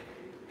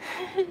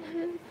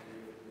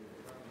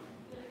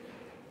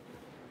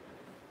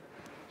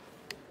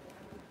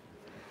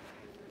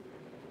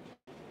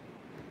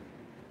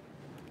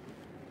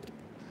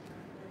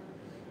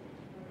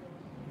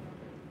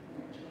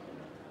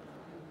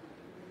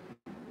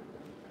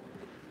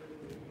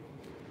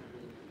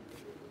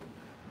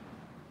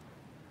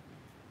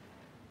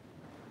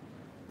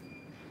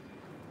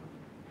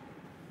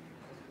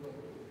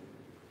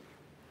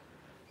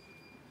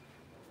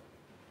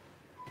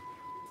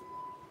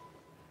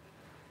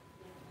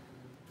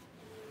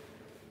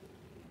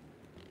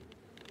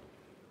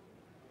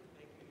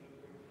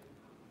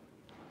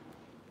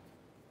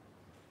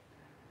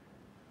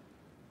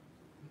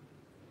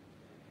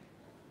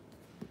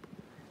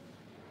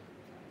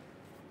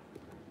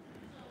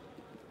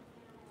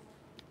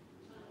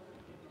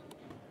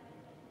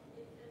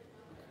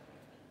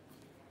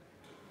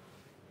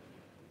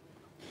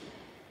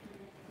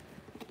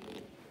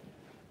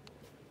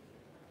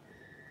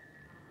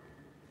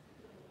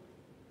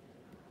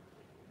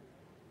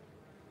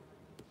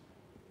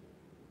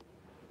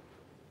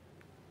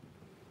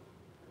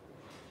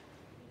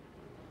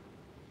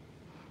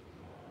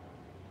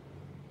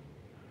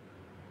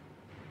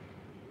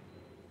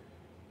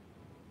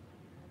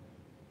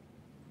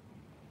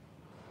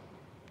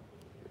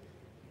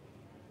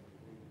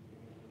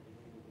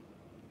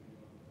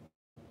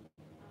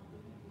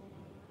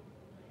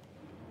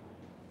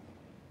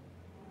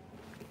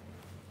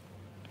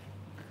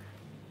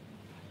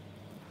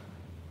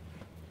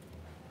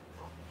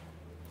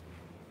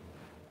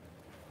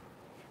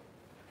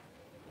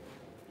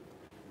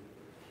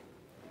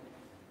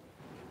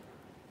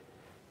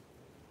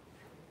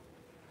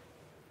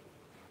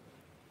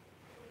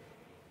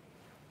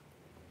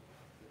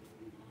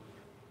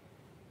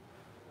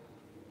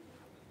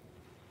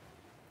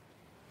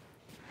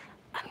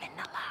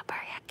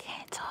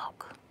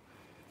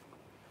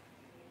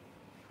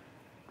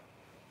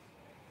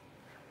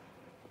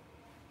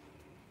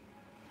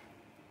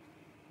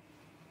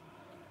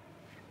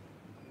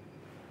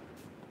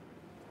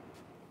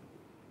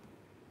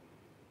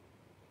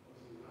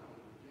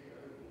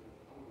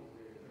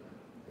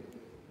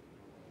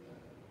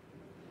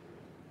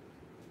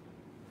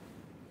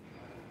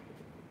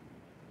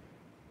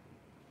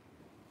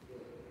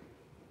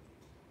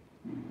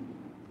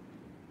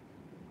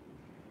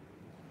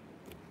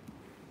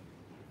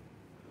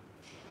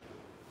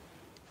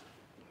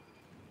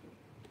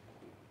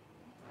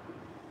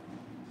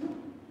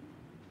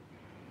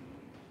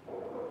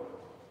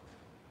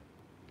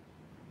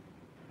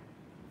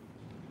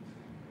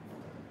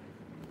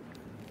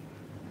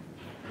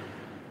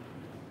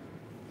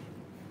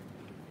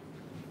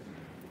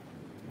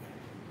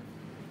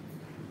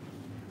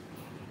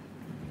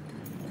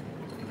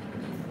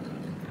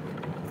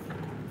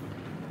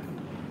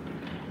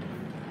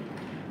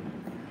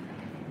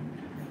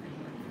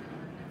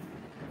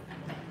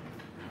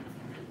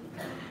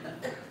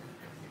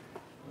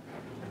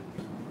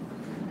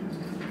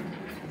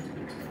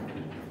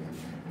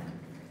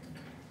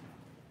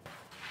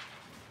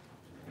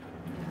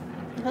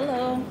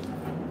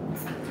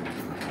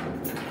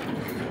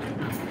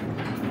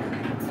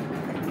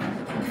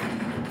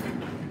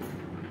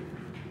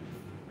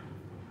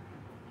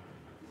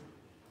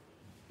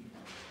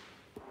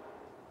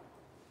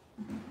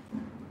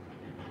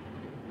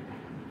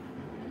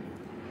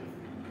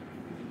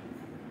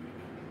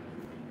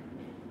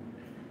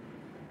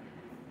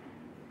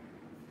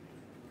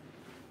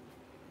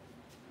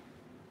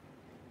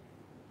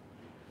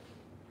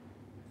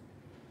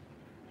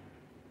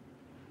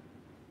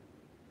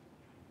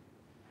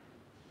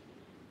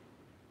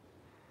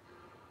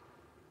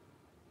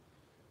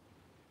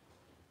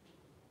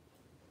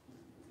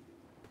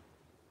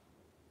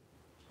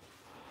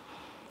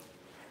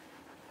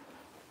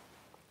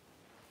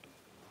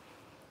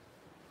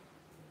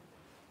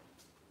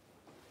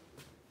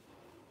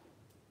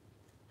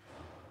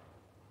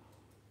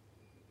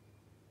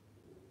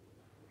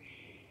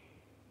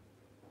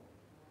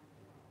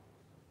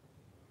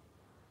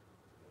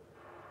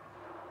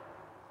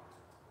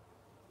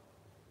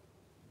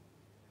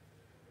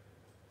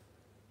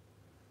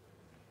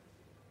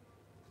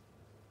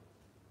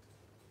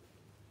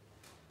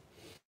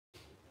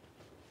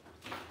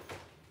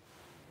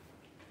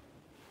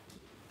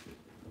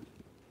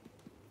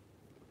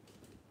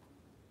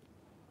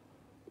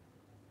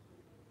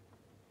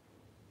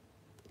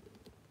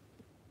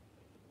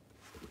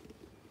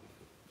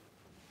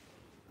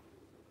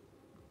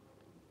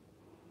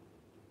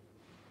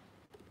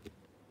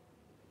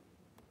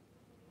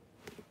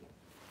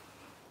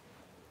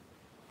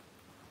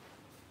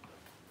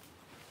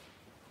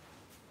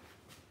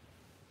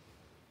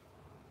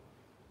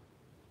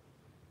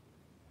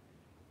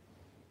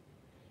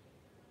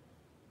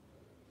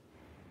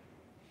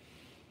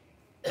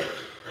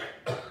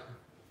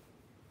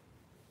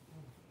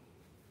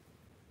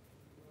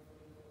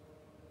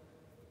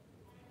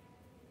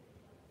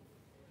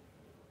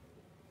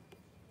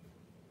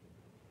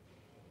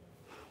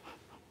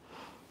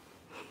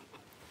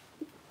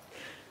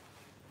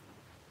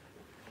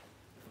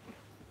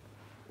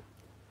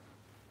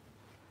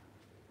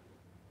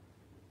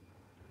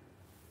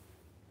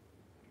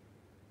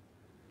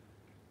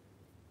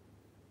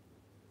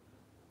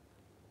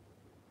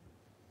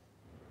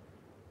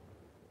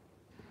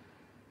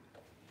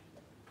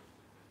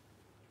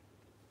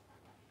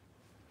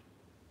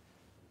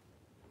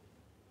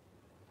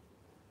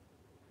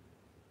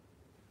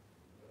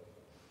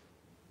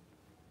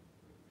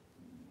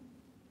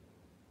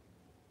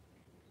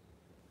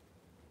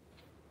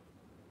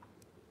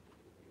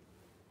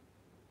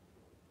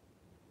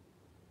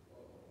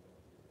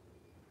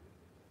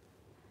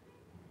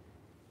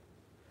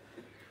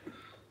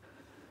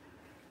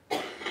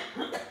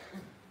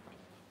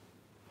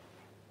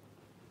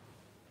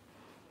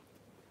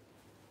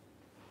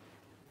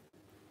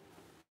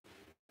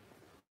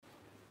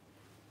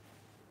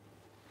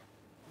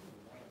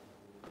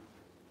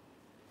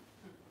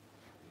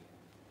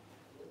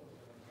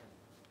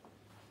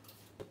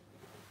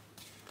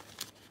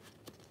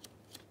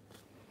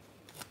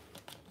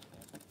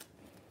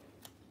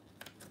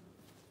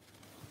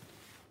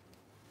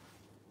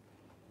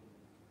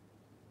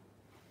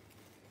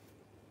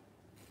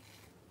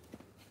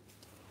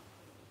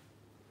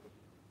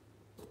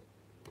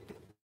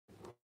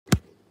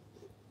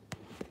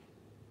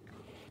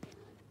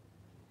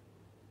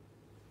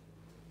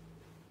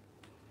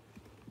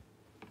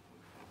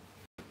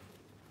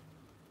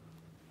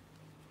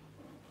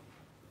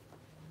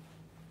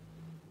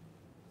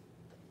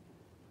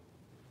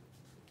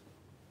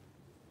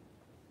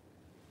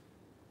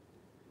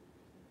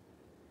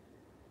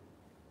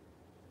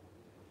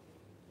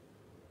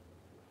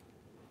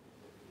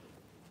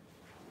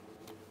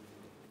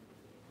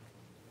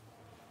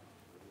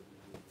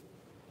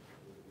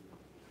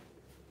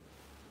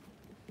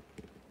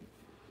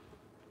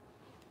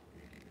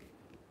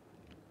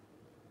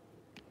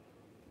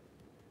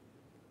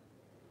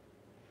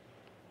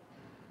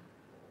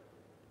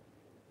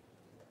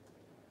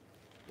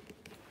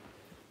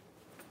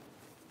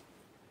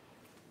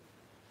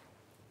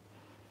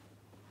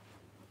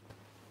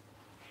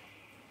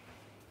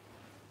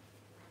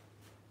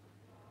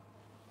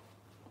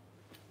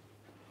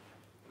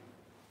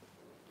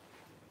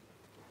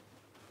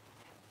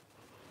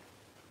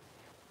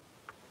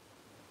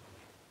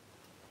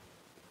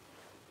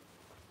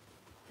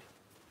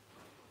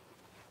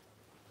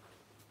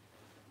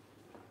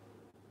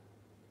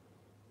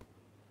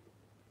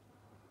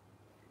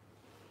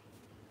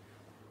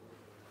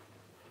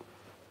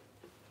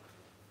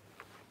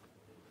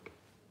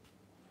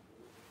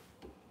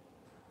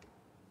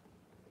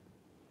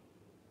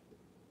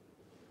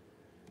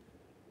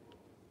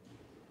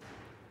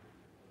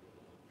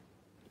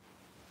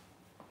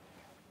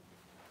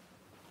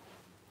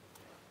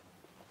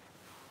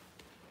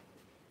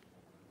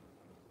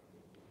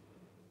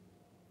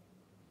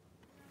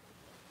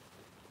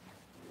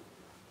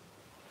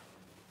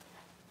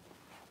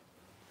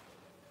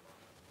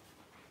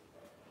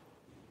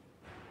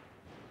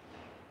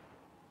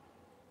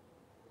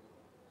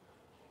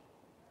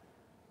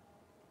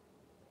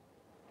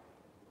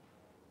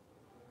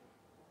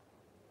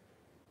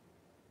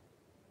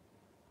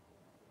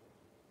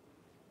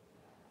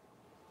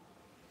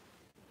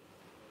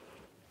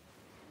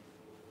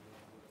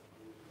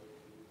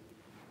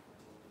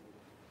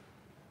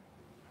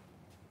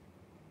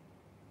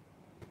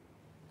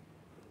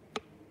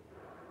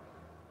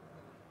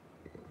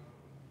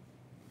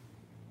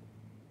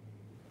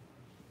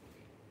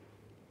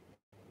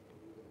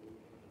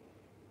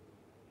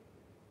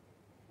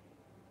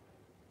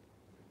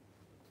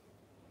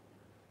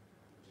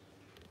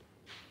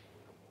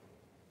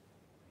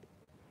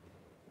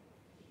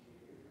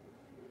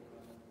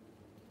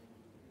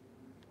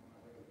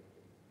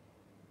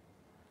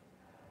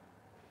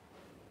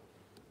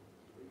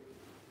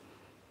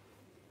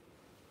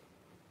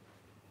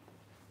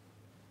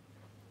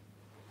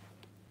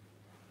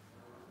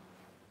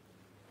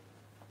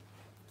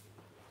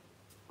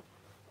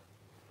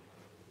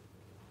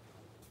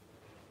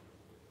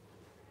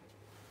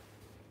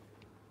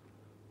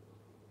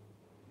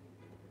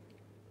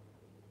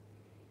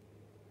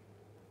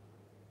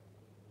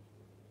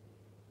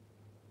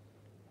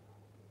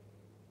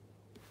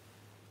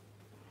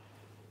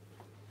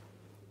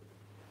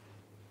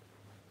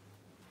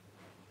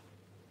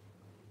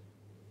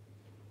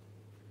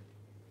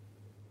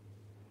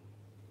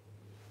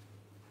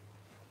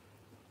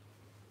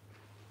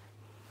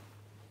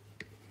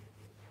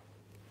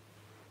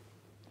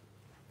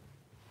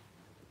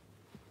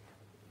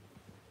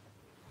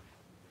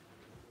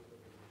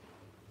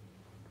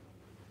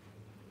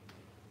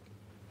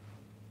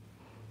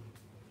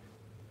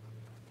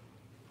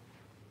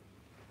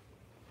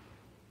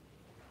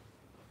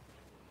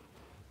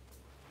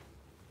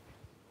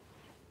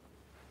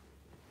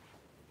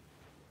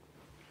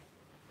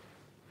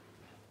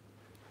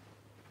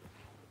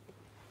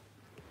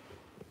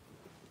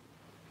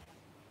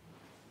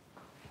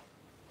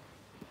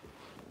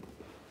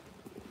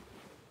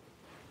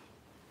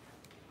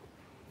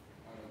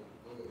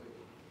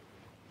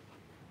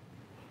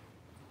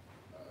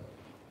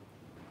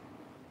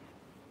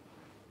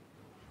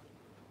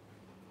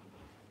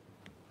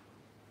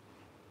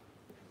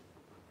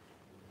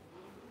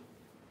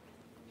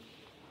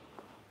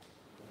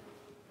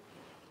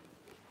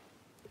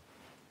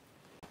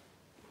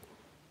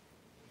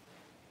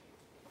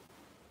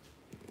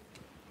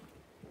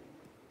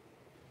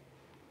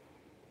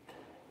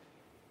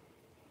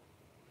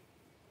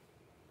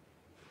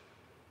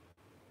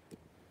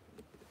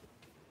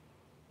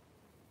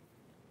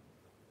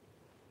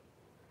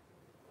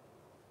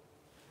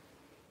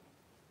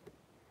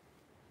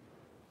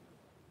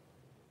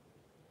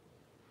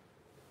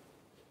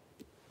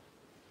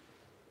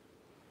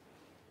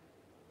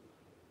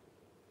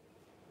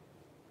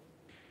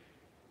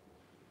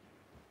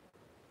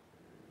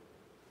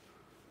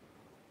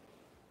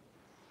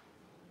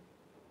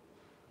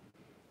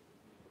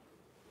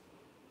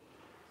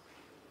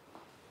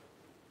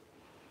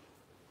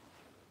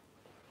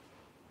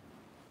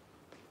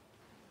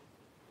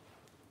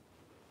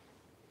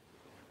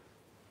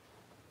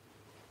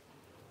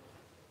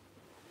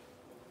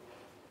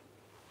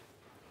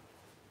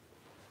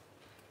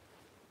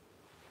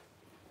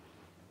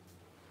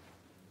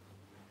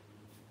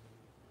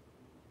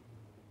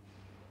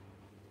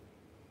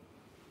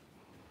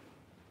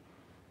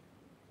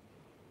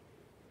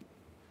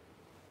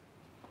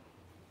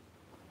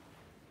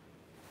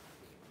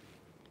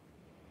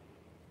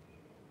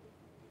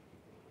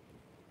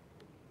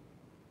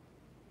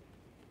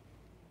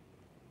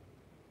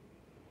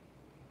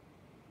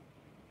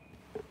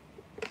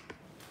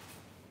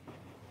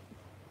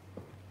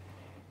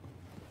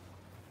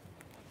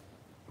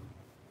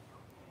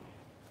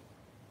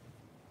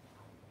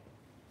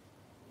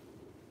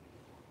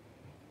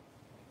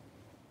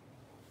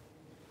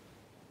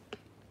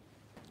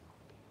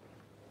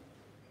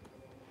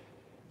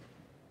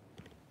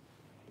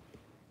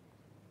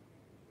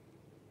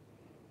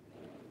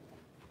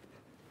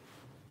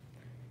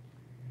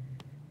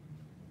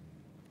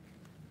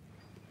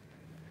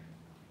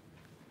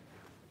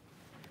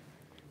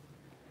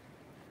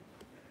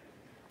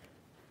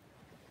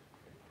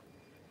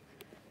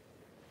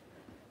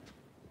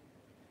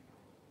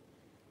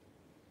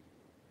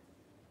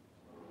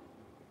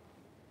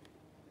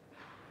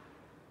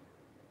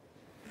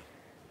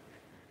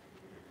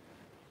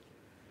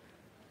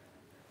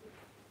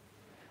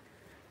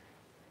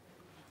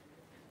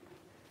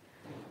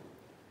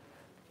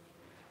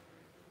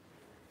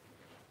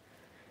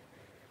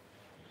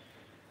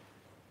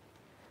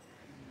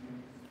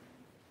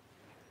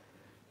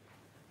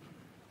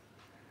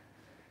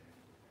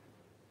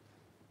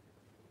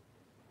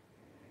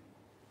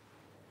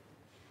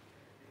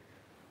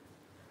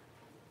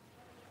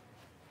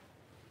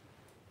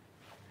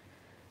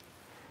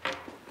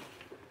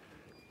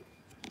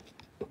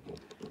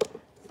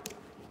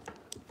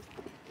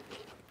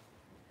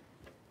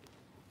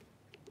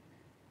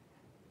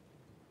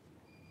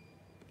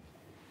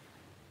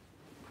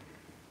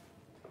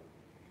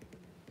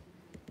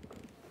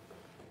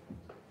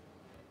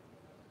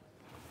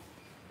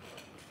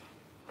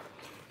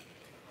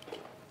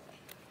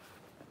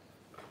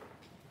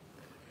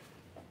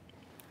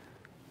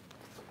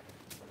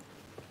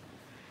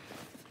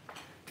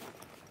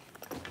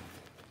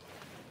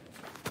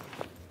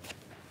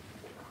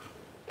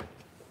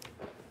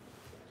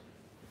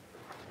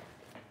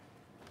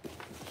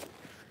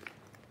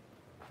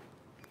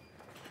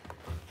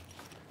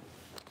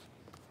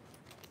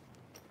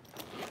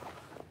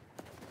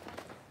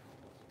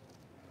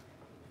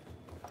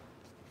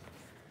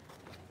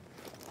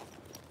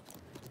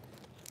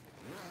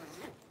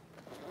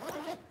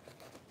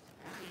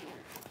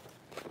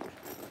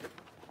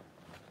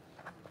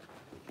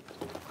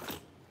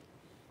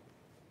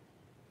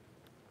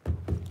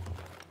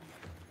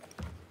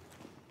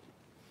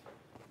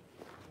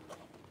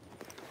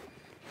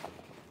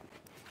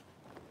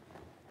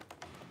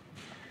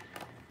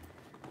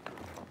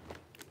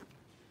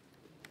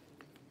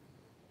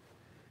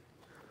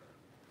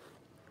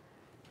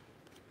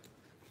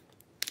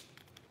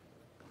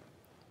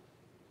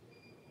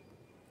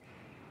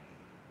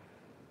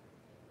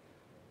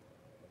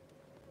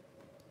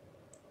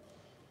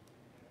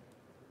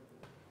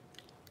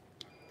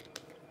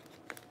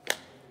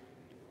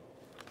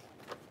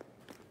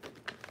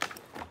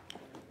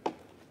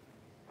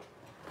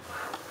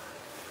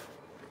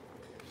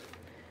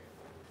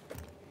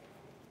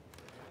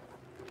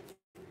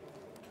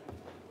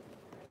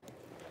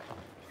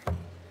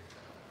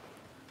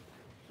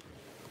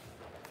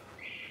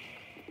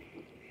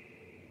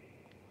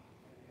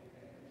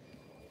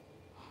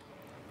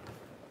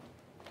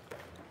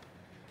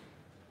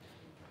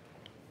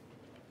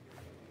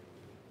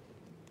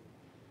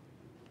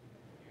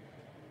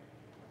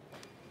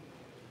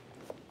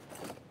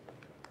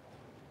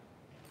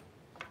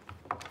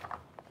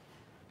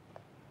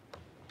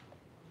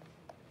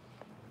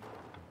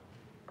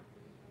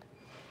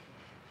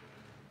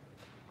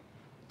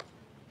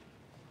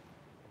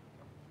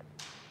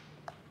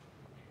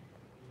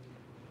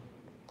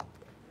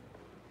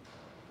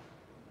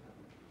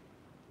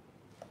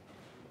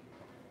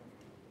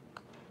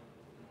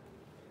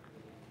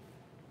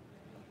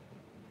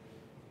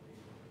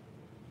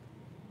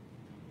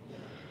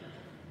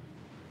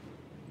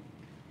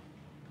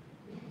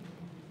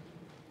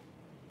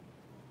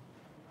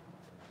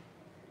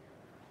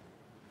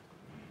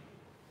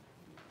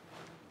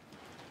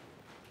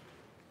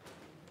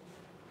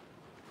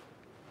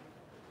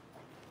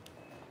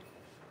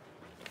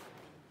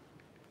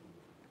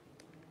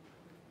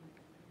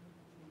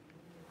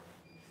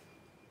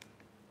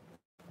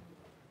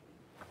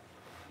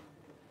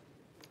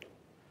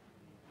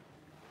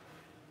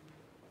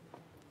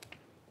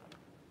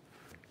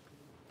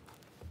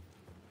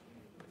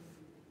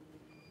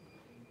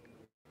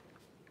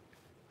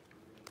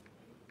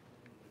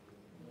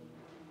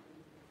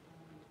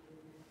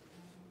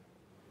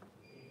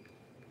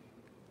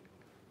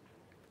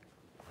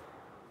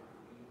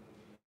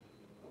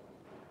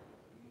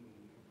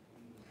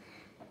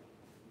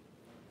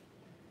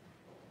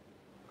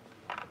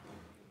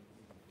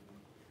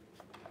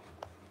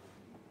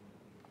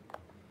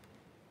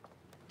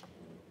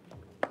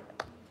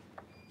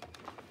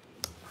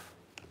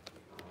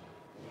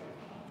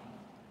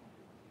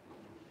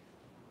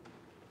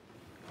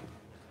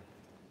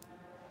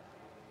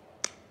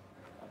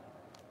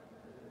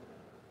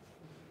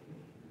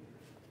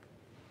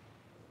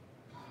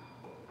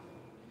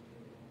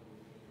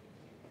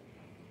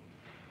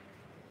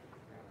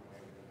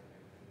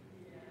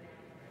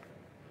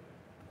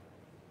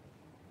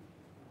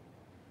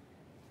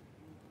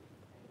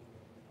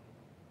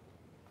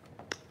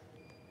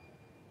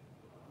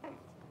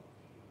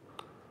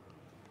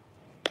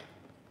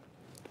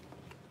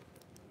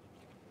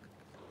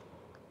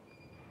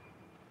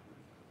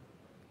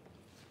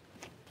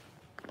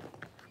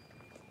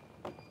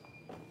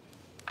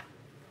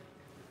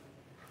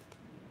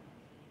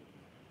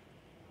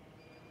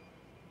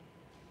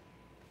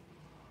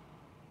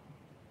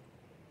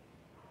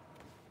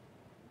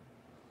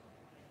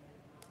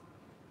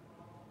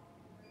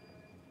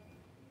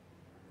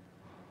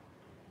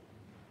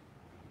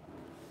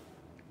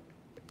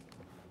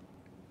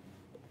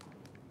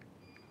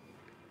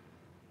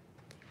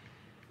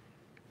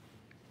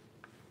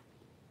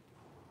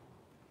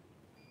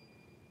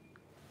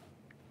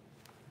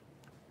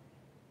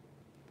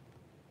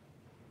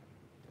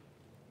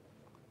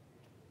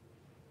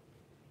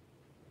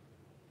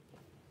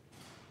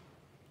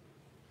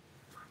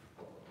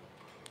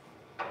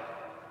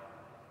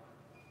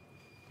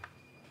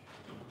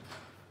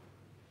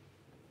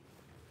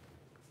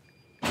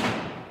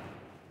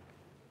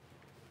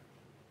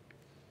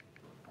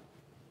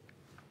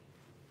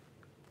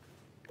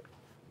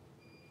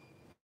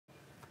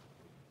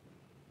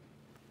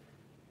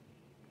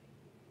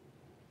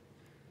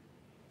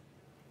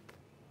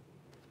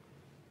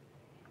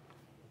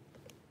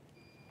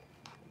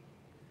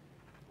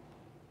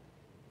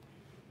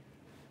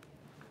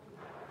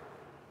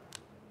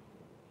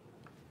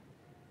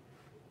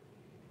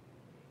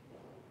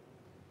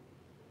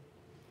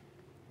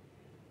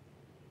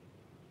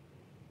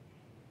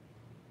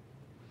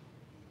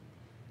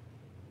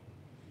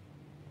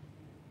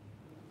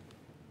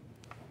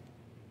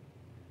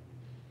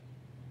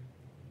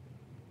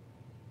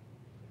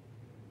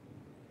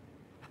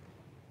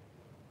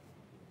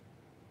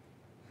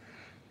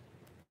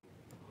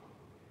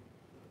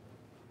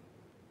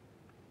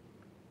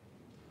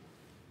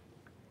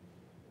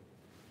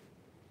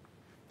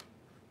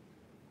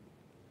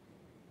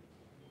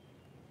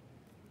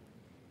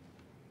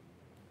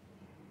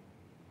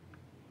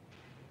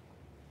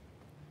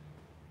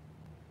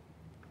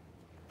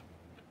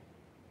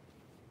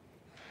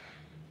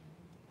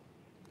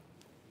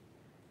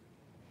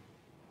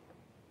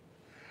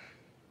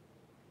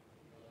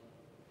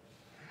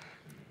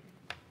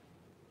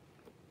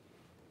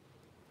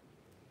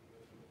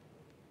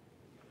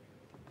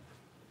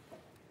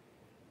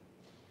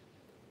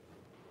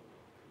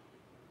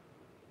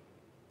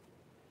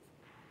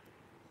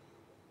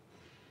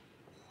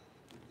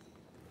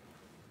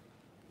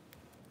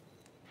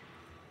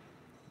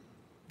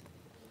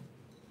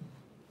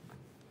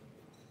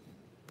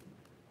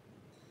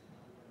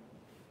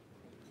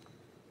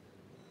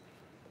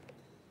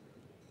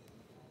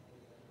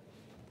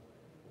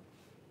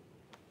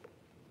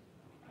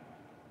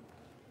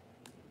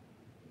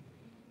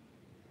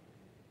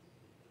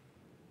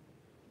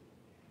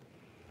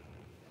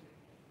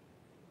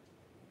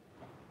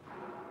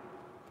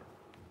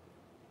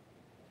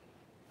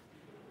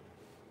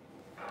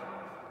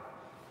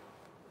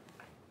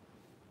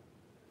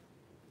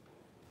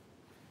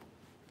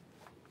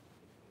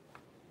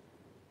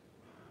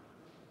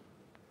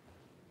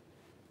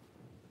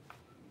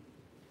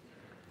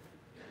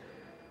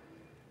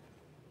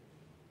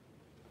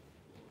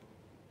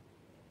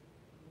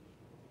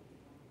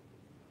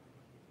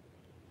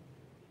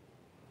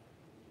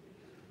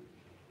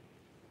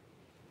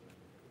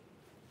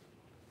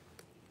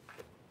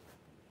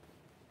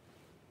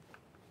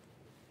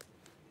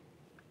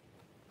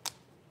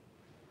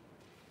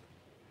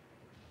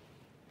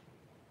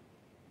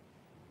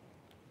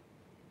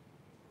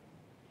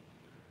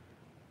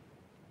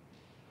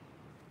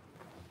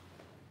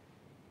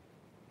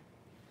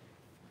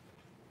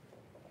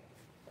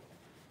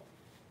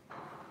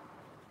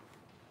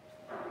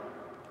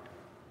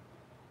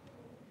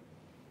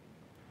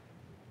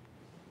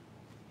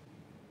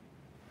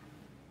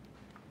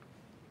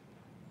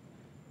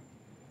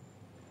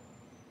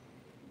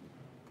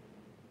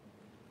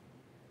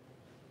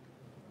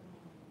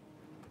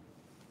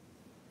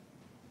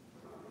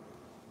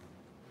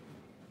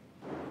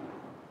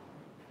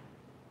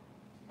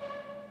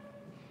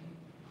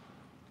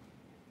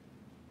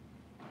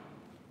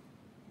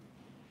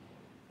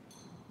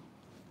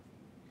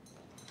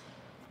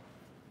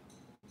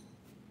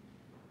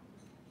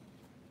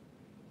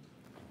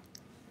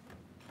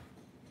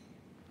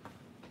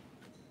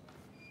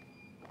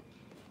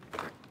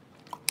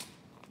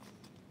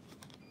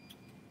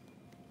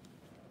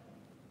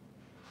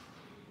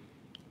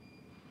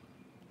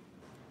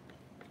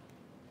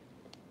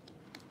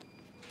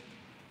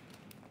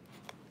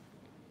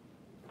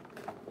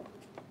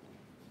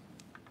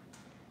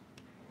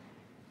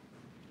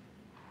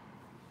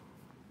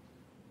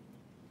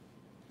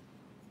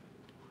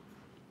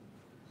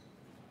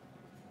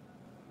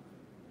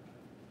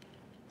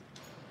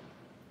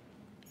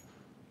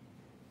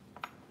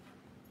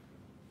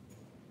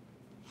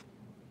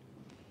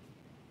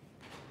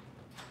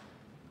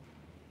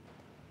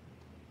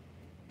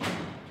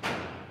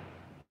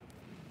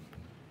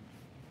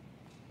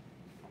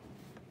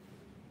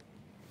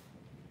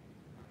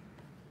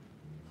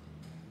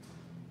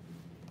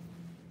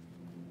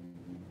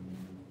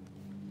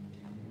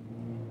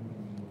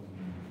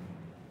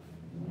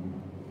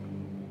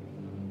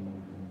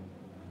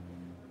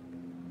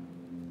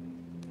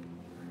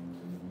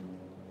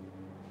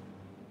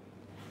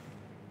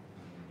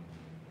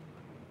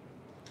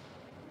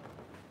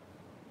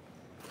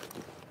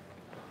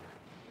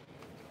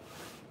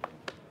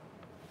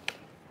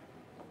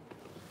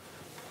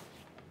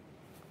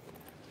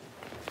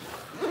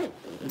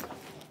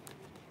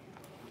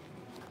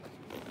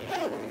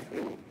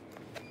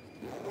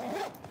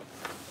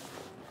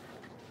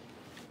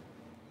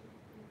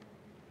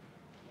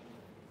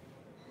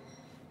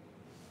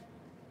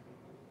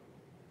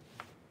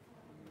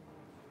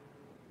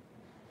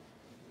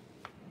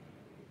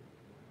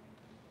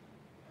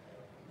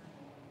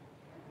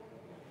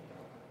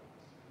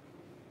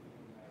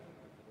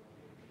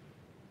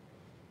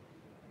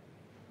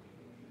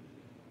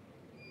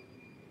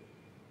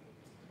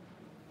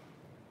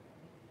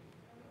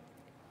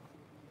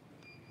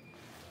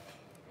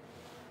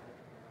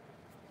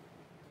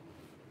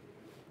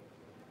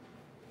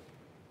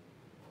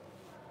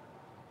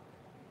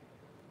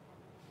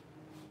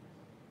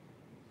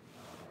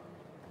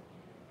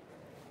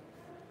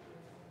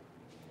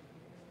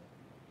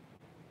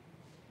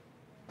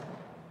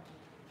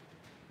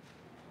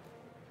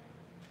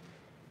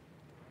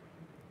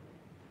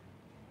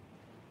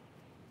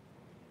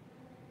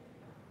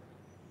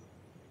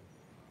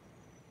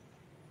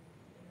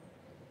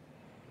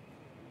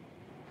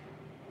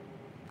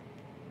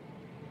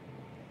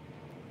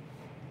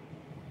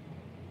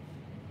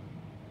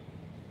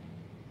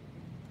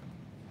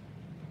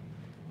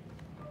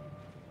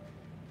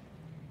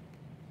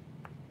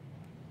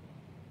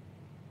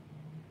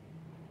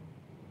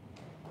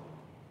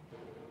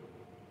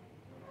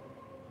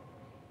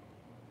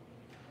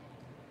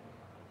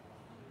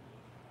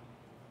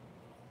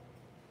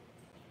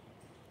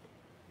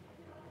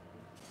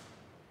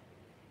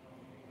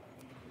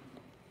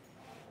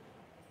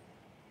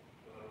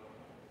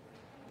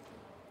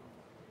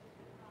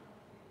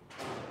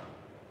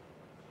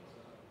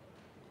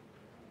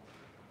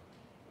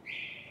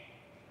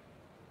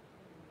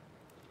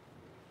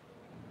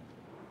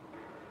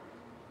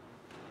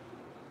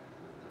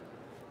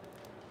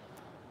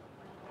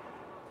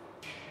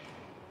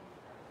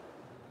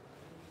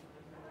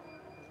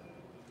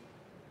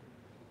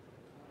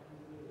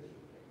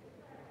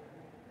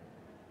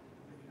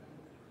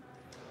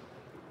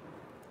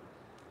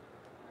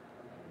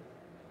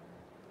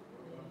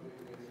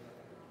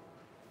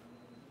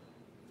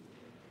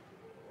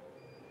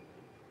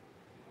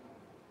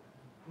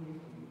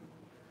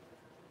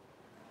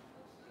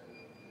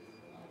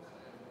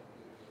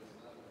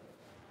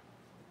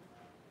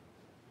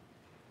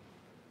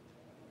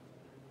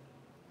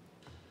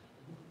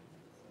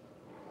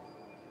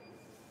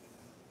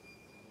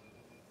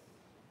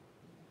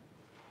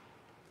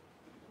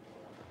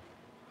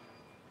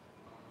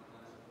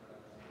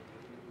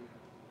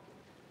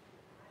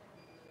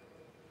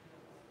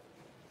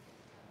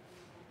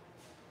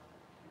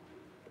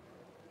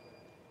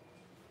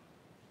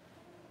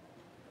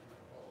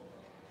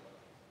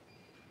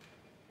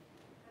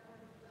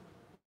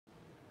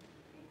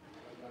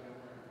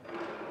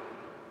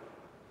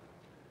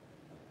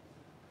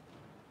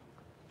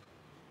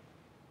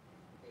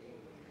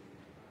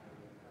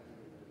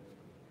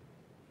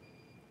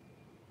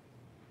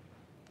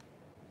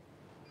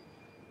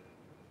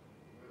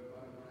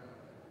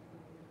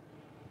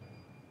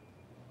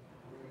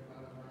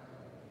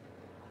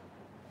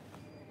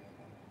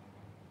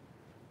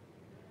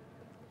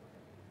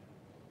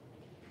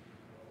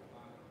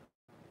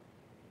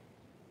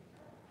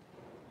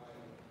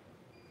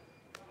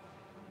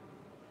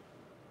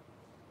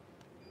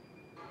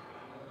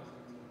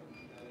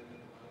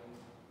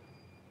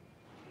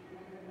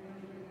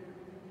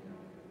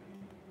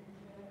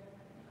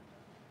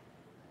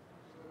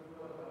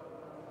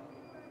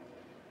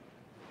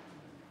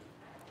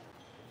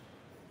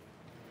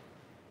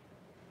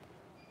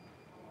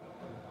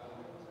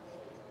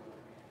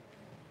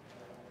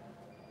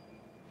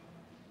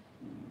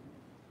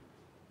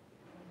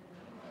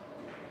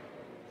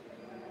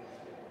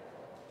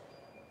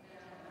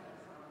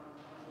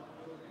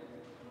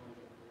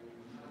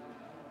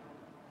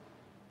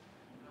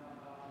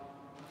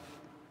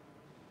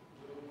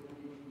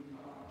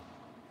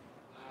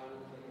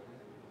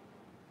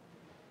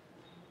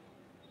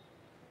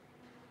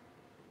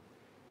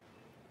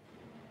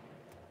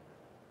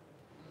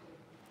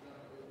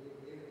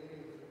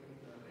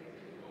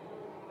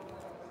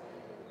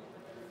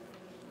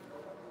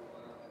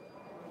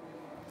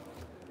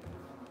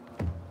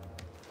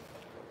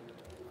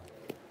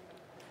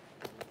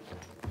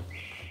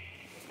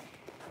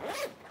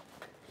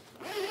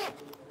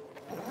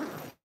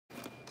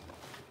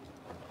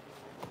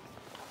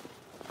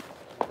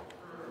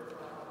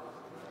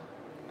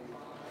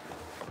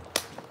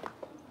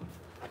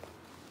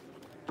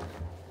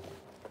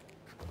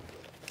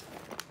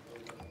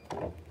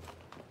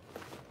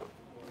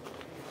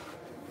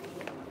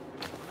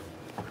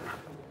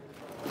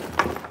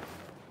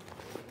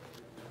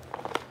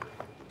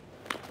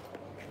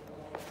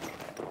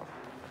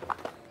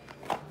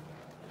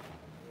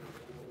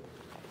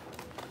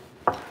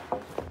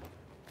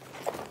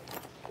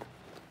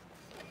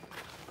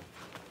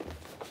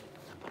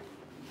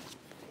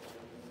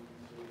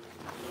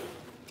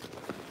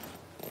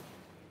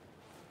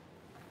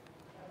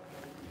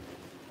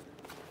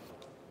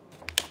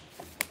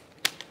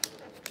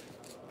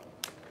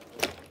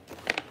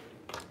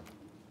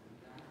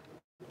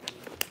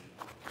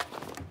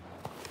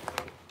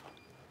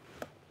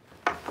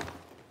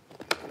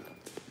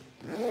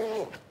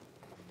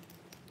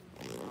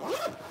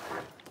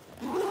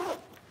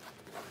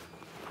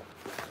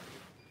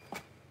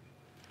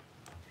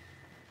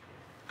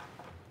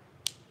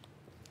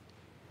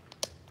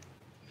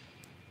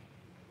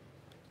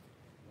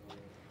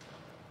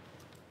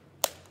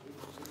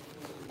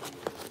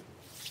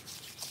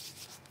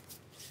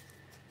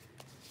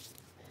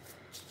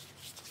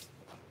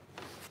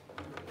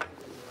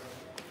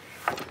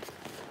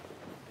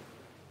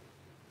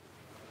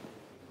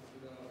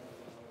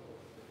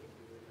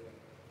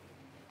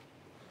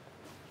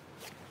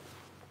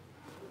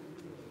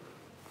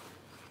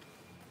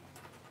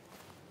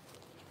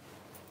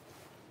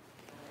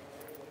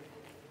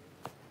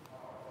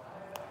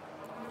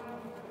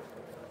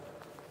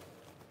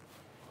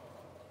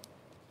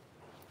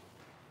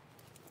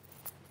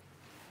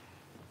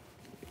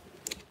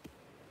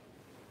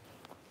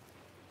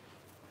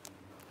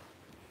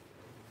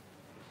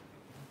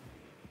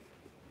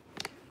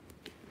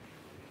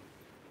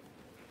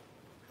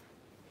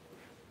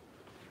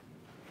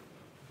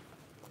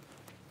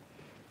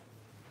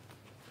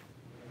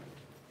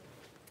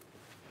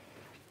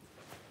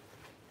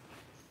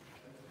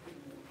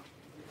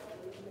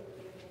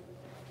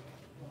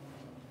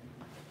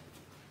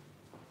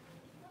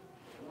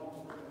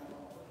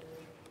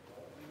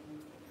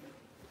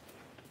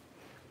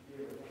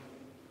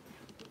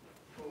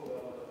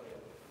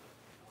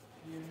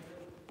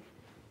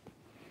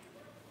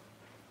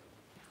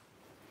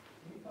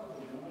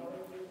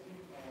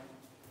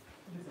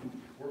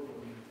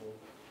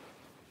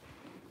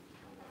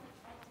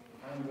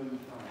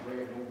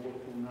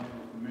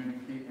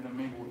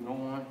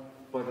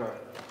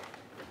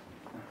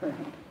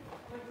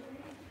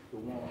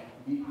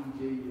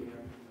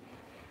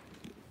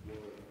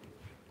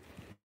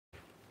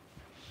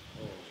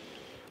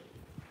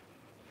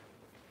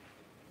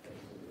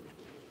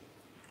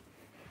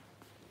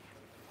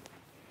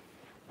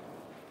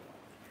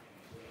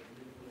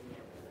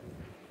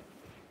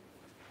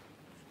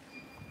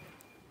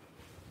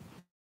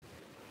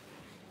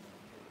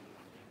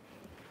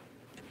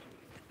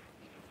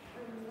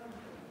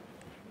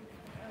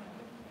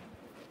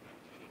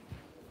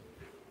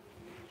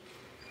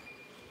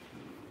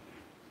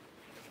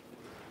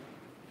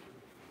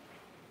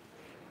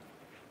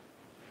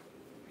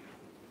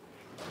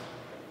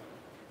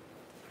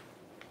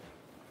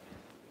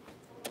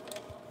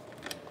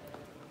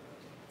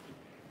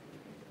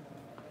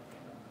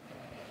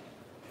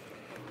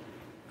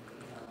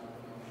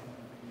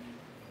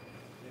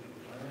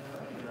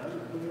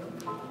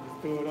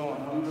 Throw it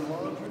on. Do the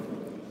laundry.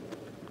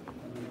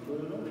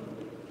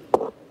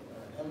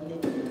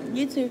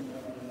 You too.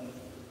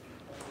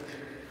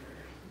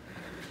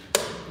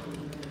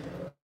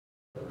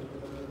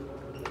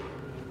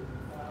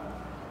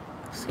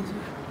 Excuse me.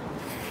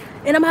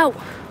 And I'm out.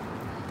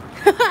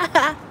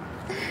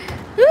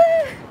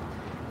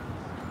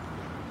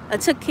 I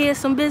took care of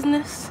some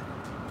business.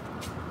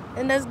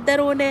 And that's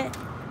that on that.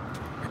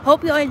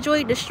 Hope y'all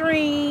enjoyed the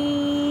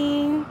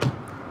stream.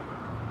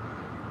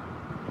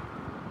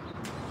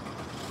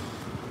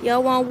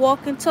 Y'all want to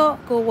walk and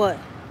talk or what?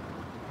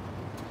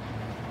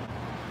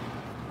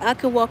 I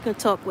can walk and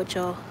talk with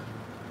y'all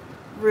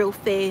real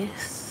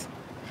fast.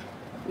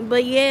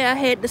 But yeah, I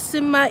had to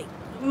send my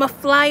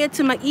flyer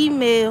to my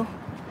email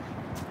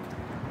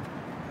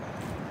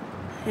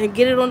and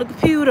get it on the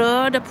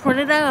computer to print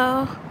it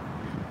out.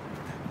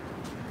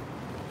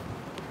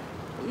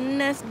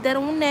 And that's that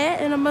on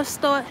that. And I'm going to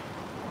start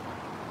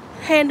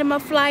handing my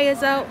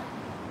flyers out.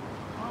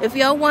 If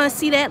y'all want to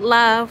see that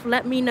live,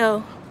 let me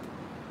know,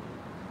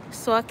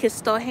 so I can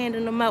start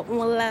handing them out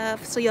on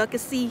live so y'all can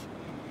see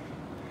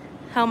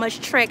how much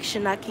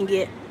traction I can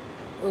get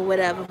or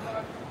whatever.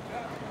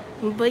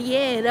 But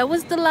yeah, that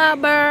was the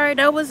library.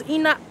 That was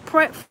Enoch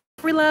Pratt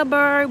Free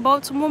Library,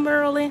 Baltimore,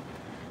 Maryland,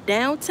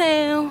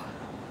 downtown.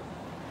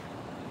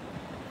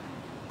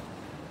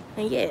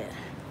 And yeah,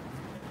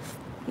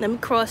 let me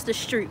cross the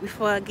street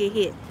before I get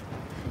hit,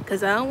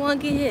 because I don't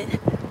want to get hit.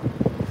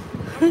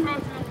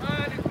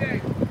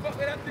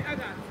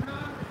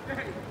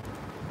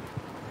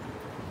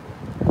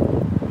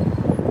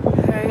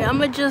 Alright, I'm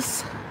going to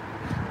just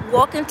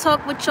walk and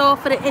talk with y'all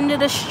for the end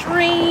of the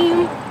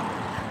stream.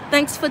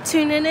 Thanks for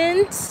tuning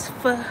in.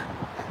 For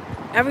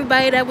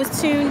everybody that was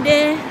tuned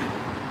in,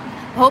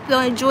 hope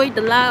y'all enjoyed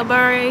the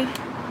library.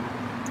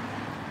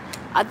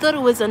 I thought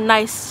it was a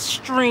nice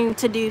stream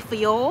to do for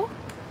y'all.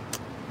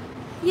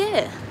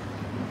 Yeah.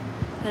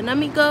 And let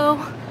me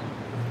go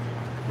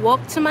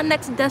walk to my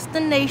next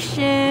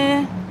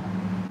destination.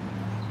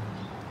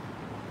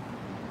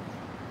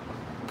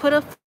 Put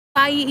a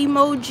fire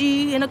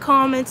emoji in the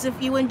comments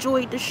if you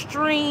enjoyed the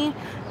stream.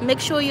 Make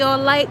sure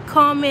y'all like,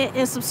 comment,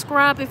 and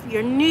subscribe if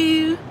you're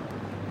new.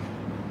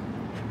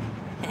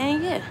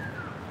 And yeah,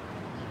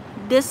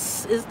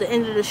 this is the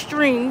end of the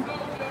stream.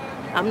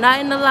 I'm not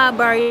in the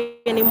library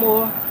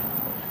anymore.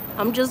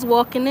 I'm just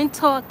walking and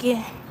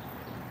talking,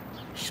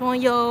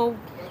 showing y'all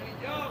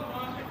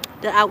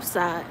the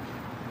outside.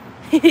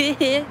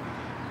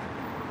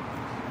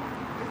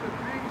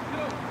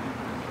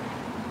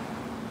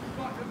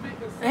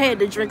 I had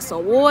to drink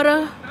some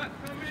water.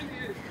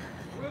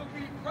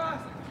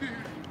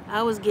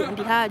 I was getting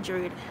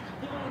dehydrated.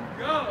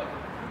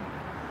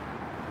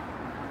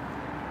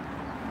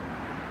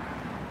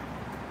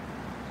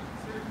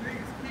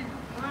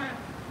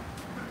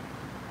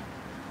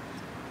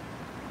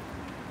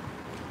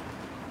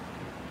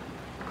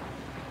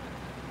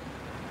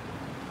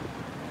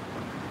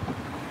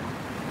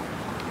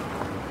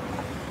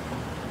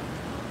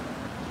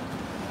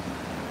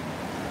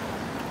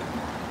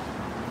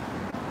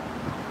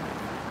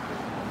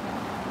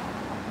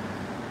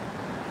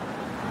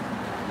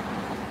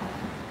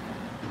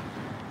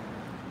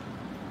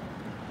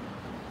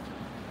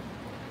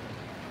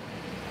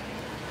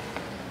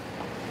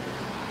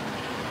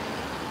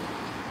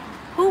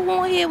 Who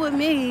on here with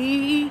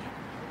me?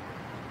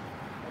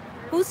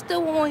 Who's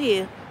still on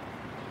here?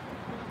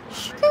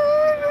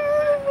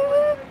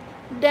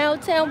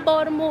 Downtown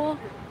Baltimore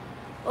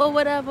or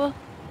whatever.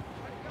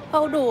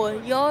 Hold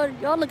on,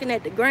 y'all looking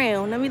at the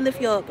ground. Let me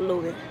lift y'all up a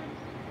little bit.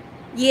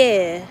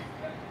 Yeah.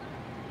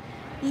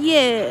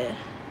 Yeah.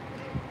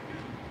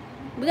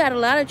 We got a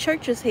lot of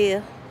churches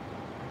here.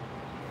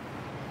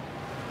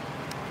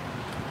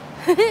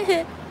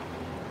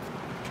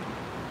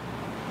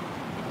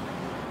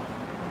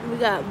 We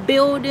got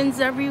buildings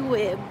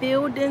everywhere.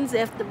 Buildings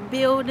after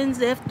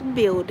buildings after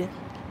building.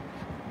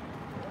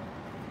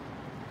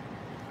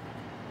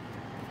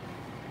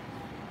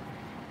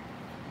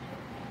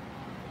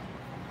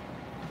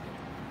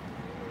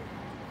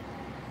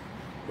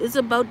 It's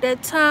about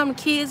that time.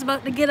 Kids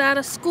about to get out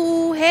of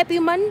school. Happy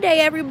Monday,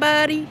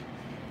 everybody.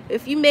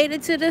 If you made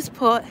it to this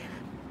part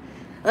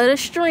of the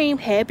stream,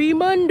 happy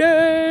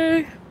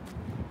Monday.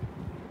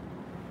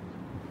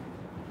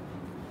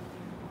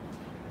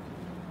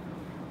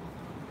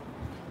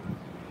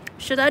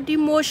 Should I do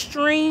more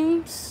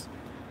streams?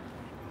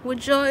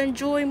 Would y'all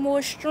enjoy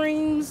more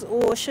streams,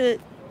 or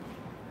should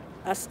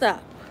I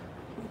stop?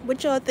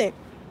 What y'all think?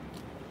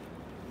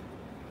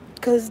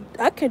 Cause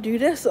I can do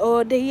this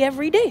all day,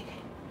 every day.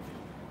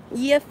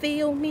 You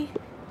feel me?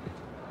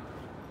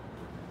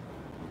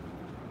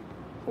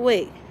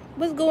 Wait,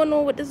 what's going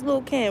on with this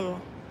little camera?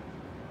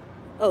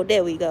 Oh,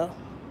 there we go.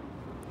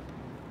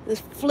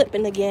 It's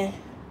flipping again.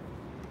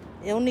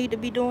 You don't need to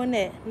be doing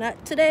that.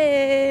 Not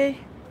today.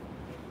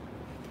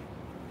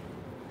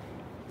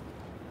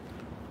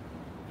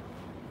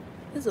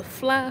 There's a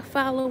fly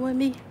following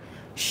me.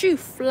 Shoo,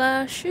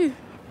 fly, shoo.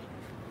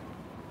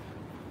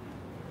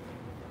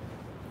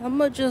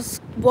 I'ma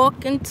just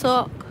walk and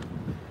talk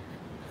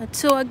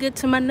until I get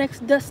to my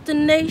next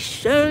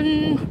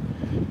destination.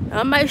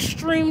 I might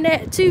stream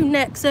that too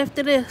next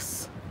after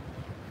this.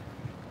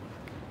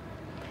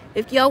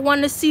 If y'all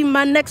want to see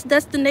my next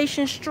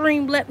destination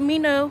stream, let me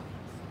know.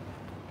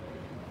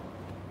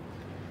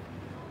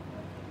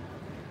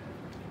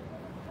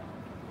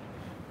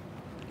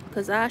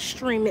 Cause I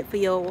stream it for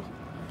y'all.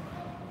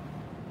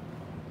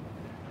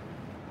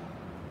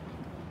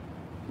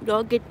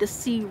 Y'all get to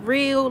see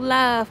real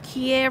live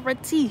Kiara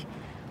T.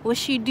 What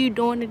she do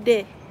during the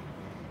day.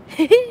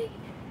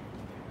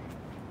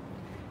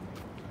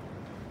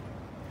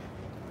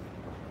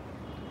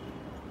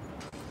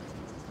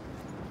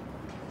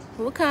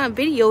 What kind of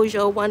videos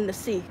y'all want to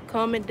see?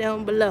 Comment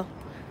down below.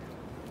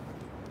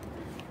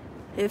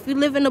 If you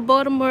live in the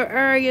Baltimore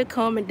area,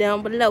 comment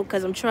down below,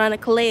 because I'm trying to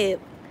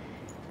collab.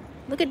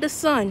 Look at the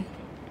sun.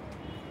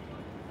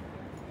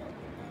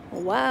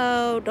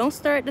 Wow, don't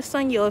stare at the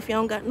sun, y'all, if you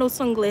don't got no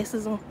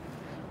sunglasses on.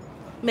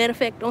 Matter of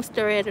fact, don't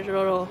stare at it at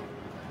all.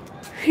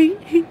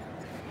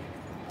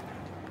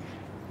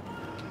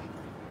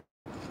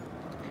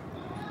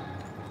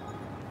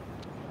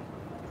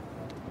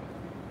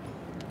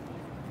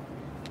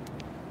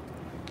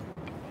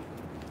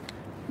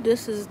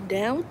 This is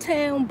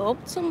downtown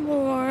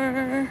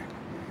Baltimore.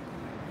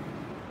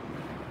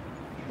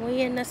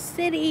 We in the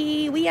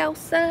city. We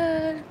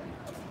outside.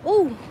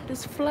 Oh,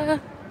 this fly.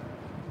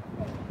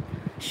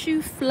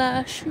 Shoo,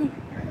 fly, shoo.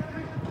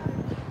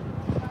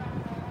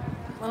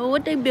 Oh,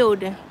 what they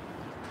building?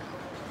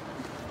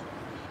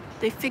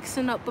 They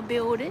fixing up a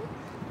building.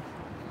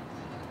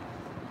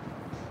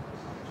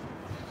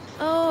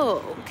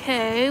 Oh,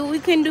 okay. We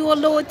can do a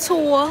little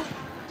tour.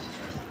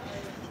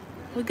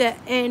 We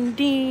got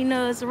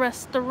Andina's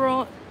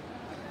restaurant.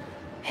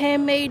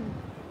 Handmade,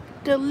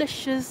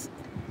 delicious,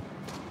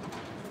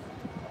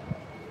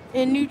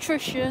 and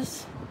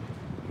nutritious.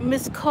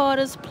 Miss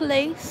Carter's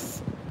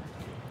place.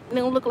 It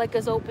don't look like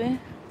it's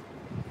open.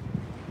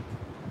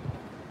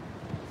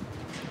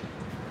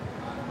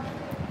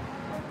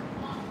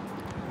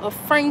 A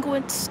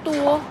fragrance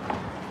store.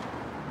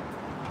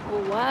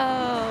 Oh,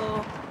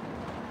 wow.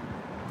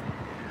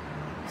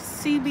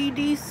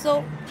 CBD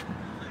soap.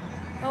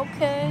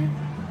 Okay.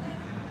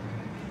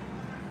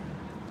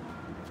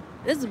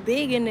 It's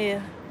big in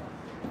there.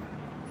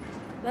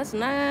 That's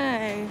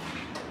nice.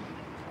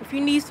 If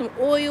you need some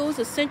oils,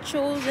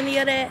 essentials, any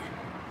of that,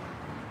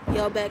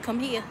 y'all better come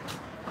here.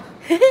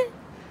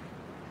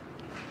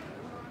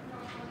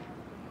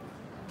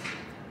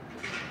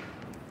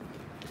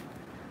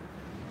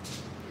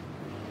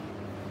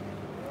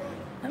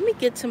 Let me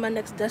get to my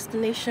next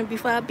destination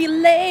before I be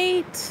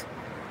late.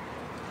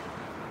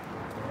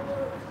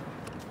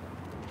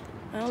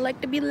 I don't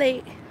like to be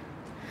late.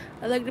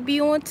 I like to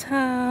be on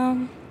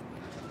time.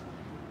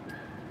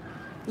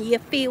 Yeah,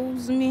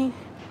 feels me.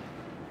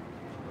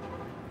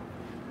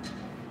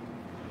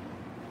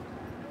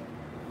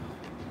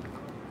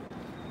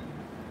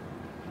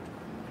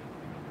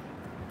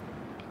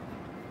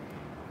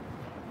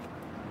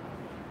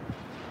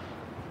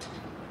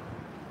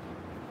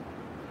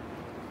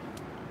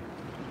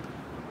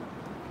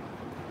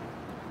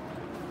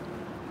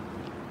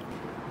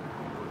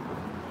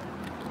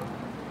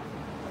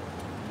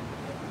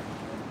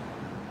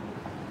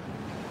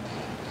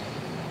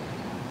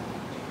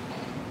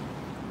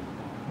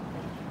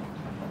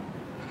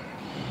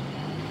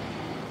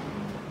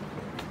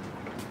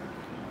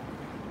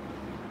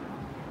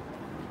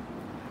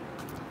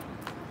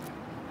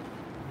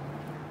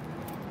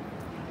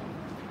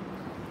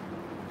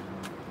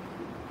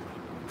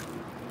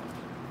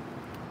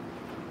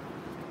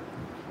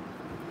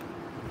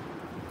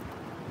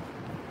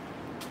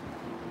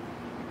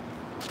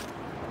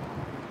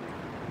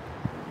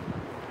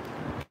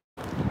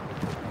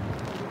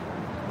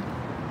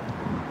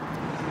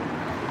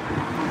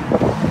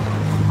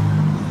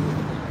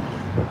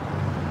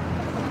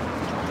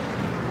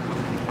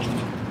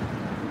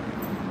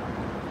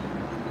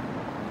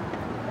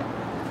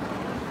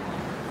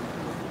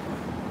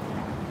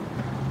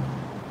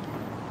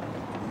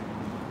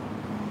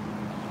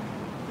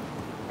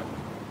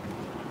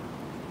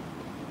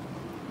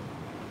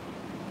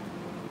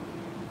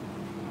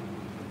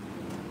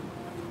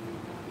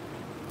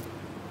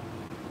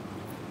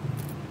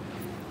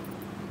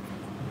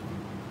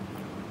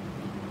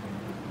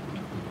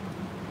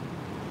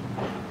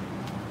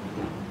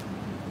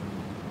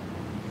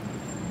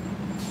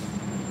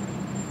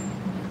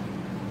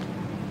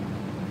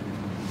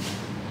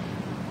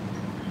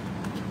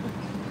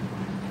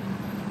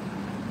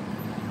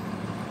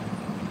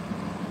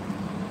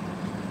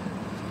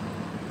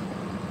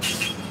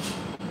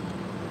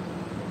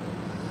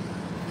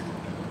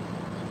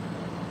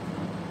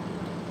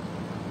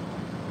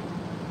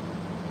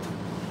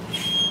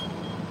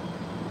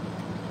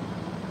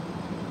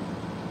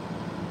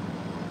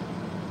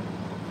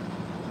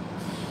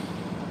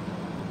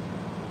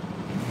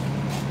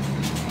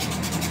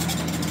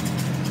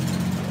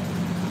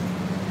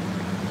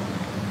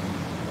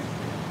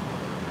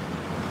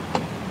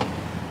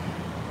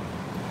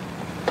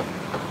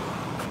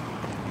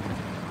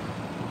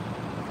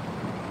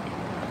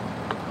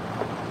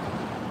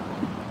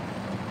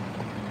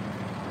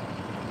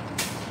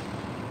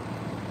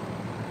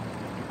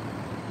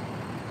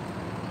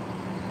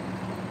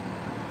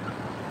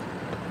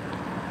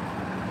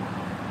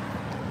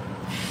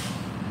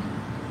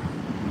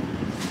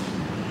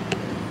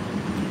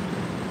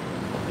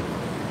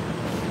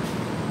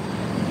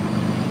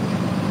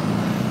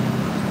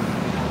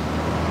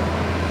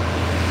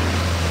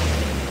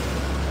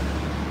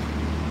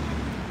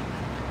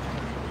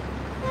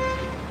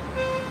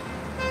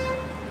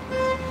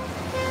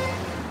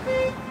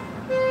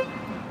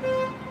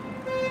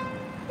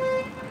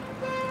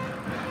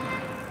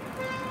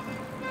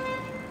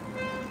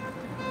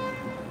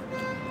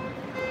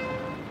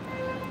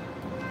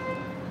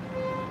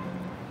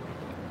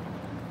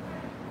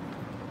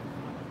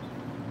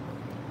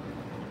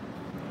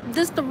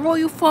 This the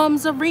Royal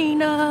Farms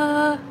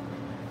Arena.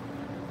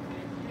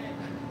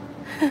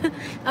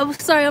 I'm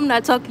sorry I'm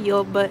not talking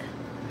y'all, but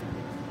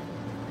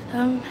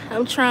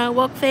I'm trying to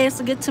walk fast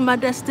to get to my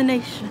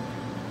destination.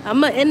 I'm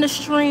gonna end the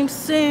stream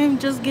soon.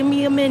 Just give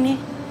me a minute.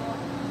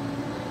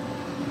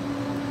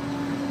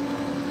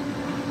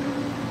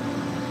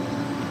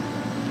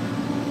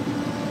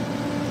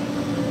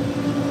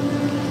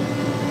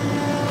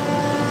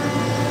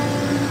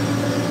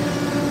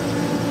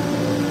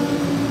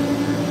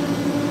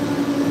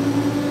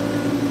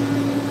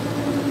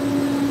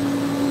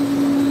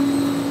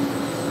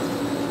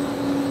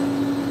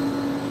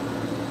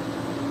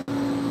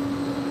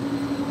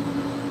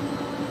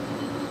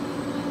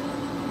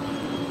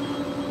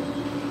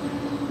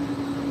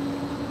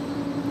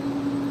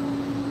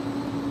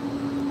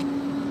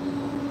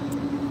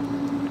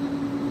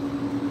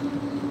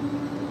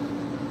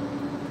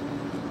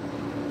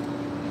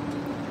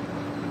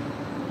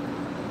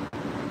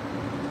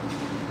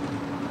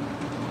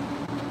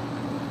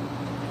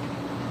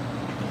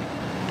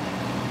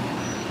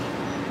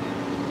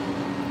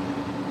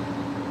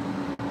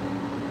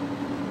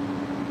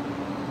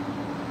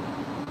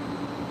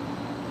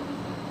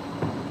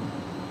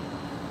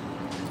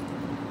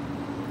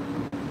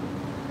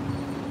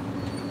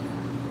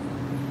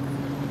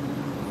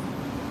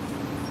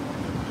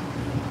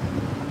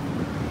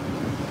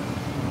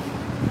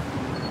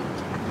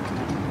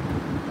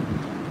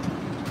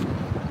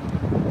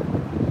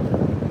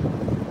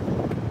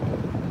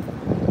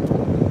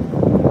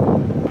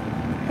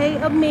 Hey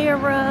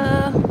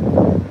Amira,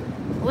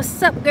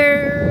 what's up,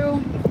 girl?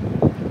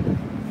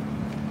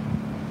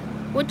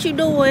 What you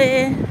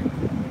doing?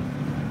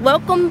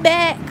 Welcome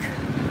back.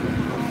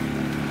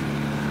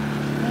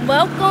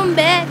 Welcome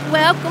back,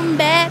 welcome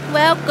back,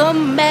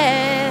 welcome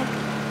back.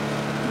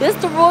 This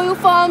the Royal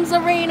Farms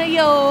Arena,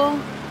 y'all.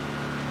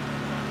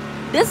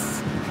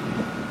 This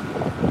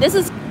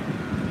is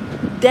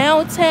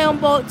downtown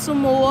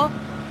Baltimore.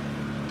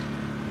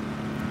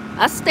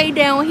 I stay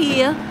down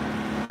here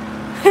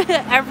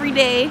every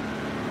day.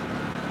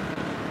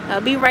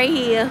 I'll be right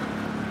here.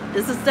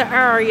 This is the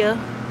area.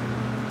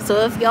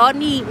 So if y'all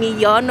need me,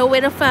 y'all know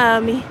where to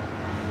find me.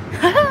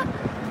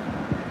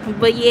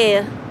 But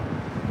yeah,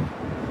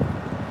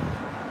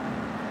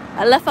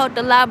 I left out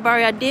the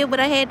library. I did what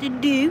I had to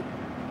do,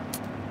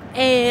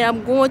 and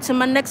I'm going to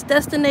my next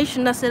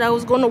destination. I said I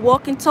was going to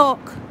walk and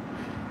talk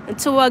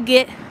until I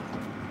get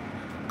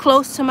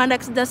close to my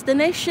next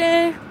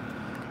destination.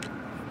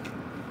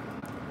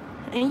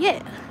 And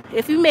yeah,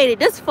 if you made it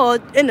this far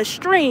in the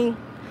stream,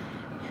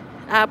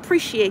 I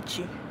appreciate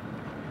you.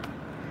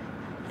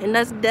 And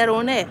that's dead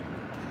on that.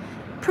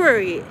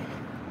 Period.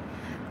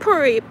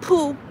 Period.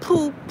 Poo,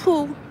 poo,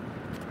 poo.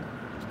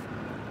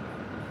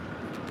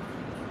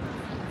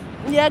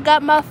 Yeah, I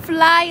got my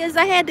flyers.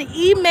 I had to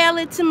email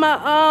it to my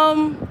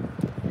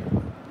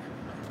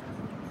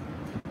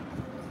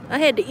I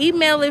had to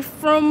email it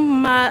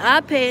from my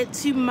iPad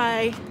to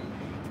my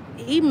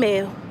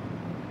email.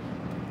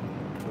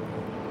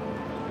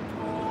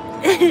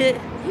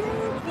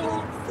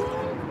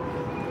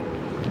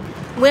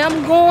 Where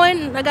I'm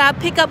going, I gotta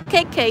pick up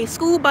KK.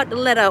 School about to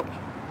let out.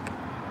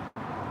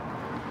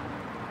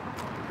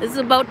 It's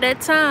about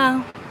that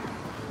time.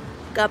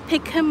 Gotta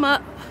pick him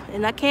up,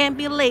 and I can't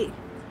be late.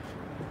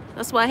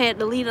 That's why I had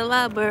to leave the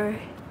library.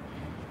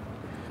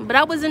 But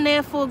I was in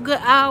there for a good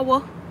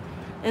hour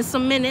and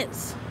some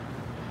minutes.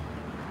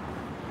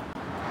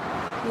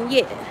 And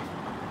yeah.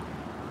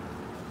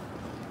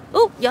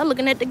 Oh, y'all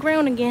looking at the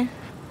ground again.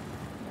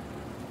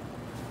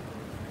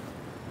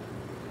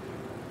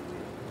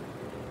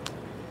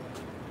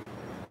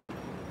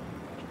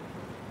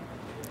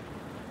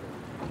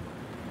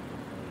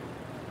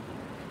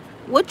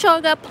 What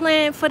y'all got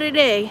planned for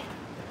today?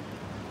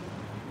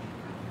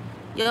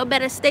 Y'all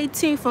better stay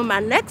tuned for my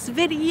next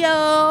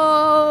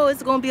video.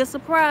 It's gonna be a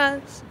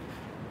surprise.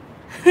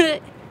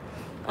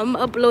 I'm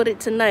gonna upload it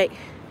tonight.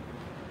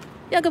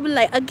 Y'all gonna be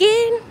like,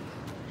 again?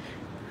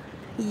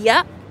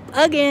 Yup,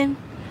 again.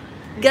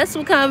 Guess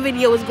what kind of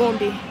video it's gonna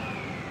be?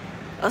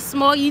 A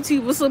small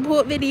YouTuber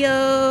support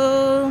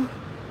video.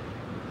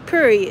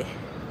 Period.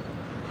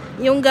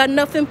 You don't got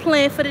nothing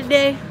planned for the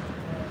day?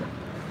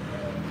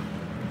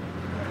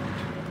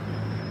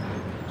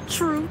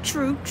 True,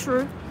 true,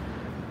 true.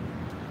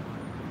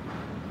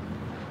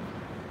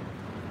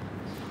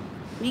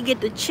 You get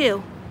to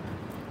chill.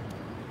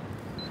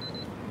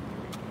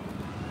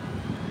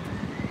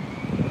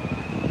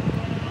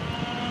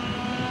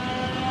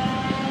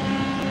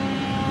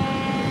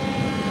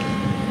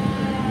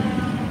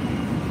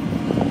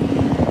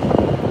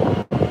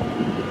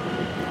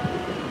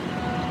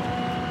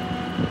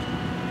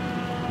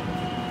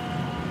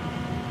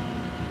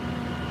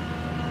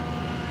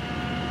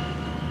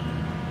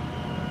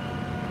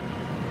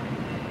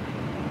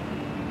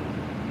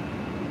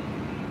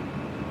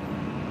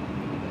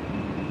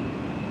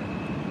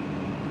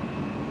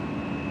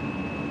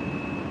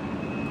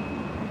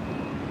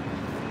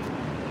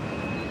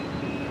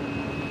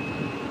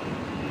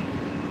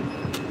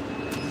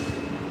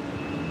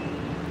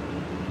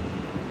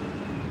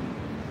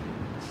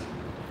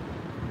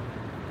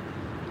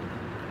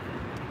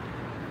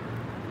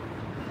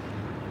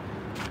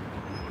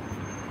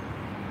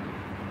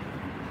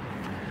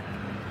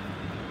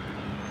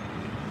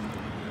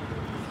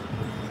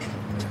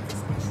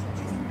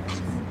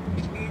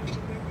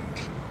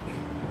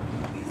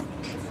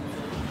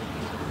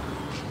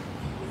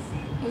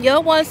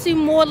 Y'all want to see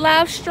more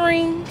live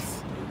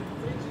streams?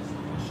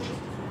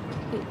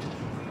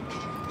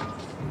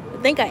 I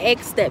think I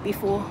asked that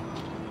before,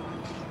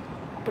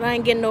 but I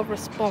ain't getting no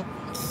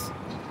response.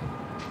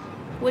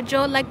 Would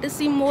y'all like to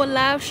see more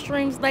live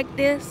streams like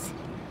this?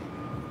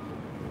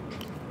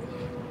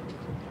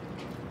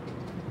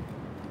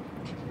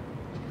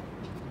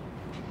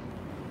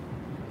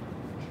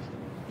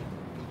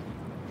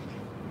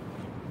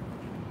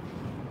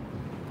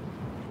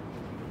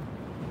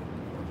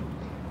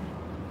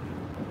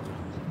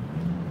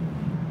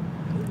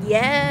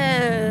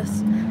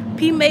 Yes.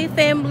 P-May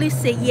family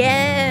said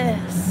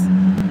yes.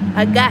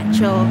 I got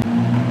y'all.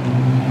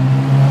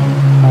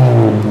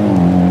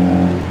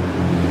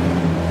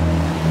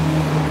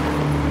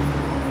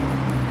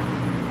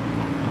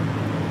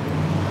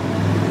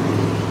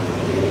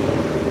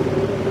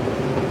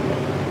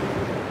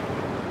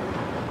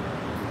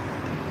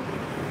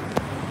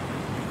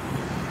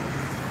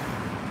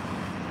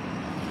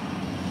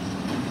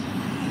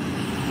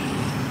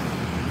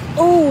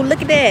 Oh,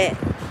 look at that.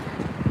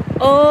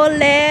 All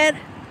that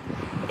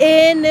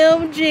in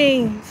them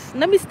jeans.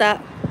 Let me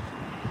stop.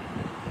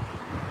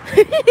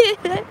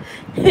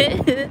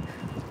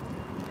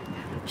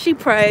 She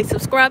probably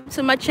subscribe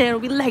to my channel,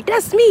 be like,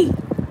 that's me.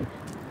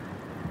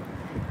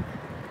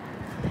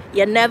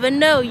 You never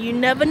know. You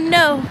never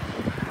know.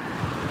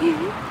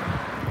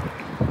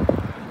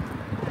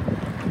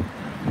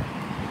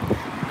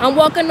 I'm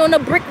walking on a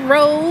brick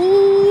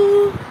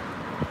road.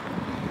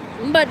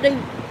 I'm about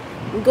to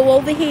go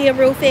over here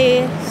real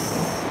fast.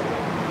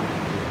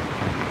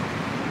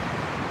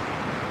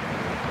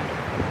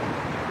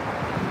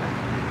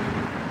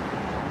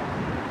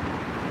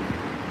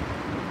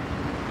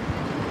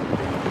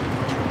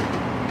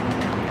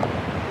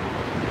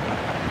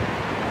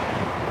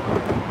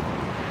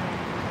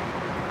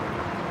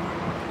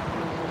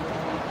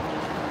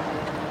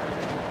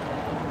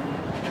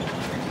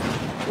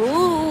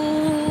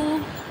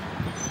 Ooh,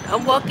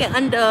 I'm walking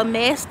under a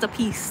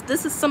masterpiece.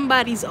 This is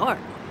somebody's art.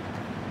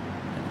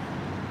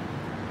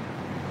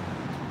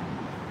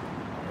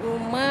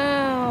 Oh,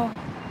 wow.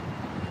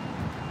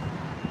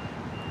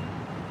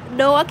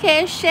 No, I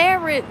can't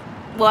share it.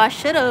 Well, I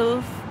should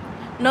have.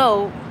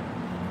 No,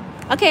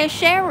 I can't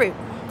share it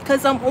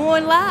because I'm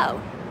on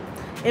live.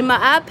 In my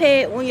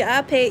iPad, on your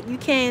iPad, you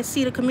can't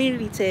see the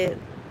community tab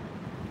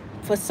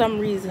for some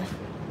reason.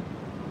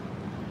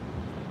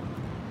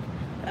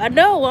 I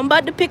know, I'm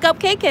about to pick up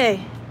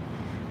KK.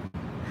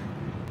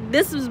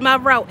 This is my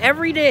route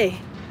every day.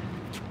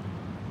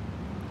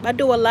 I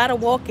do a lot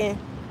of walking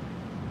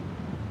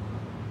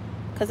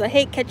because I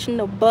hate catching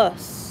the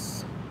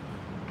bus.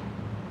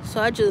 So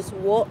I just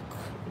walk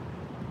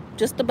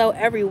just about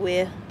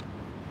everywhere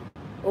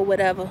or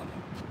whatever.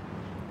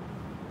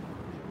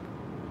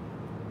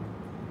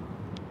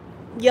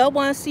 Y'all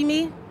want to see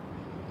me?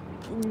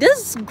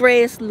 This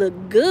grass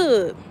look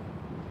good.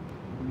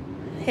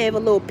 Have a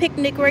little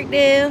picnic right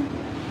there.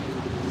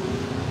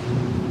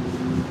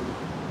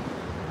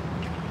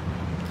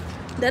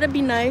 That'd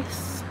be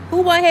nice.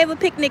 Who want to have a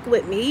picnic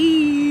with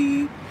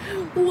me?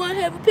 Who want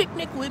to have a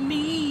picnic with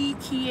me?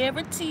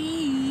 Kiara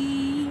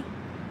T.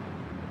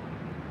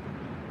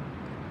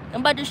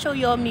 I'm about to show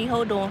y'all me.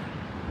 Hold on.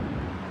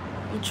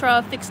 I'm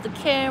trying to fix the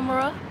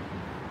camera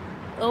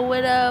or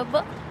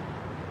whatever.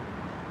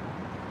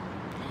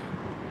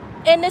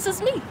 And this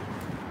is me.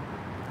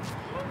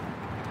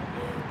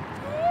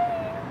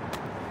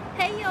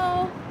 Hey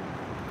y'all,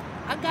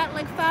 I got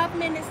like 5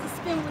 minutes to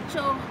spend with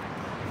y'all.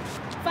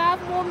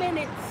 5 more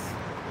minutes.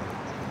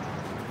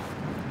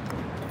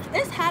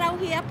 It's hot out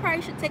here. I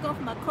probably should take off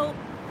my coat.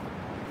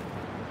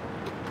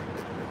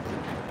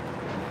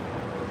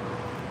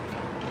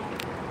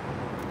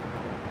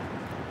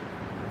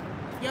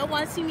 Y'all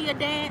want to see me a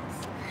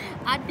dance?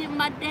 I did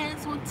my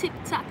dance on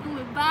TikTok and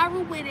went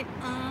viral with it.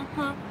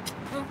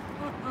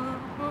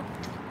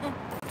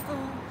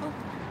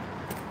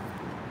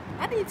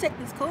 I need to take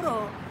this coat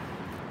off.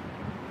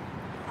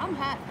 I'm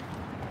hot.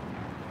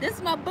 This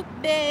is my book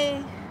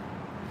bag.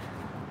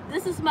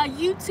 This is my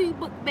YouTube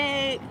book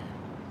bag.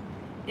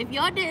 If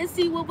y'all didn't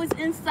see what was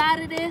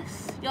inside of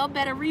this, y'all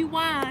better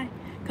rewind,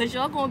 because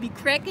y'all gonna be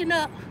cracking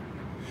up.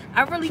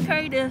 I really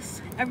carry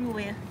this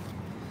everywhere.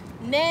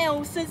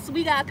 Now, since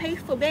we got to pay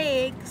for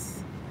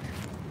bags,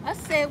 I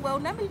said, well,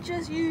 let me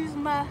just use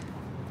my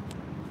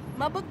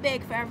book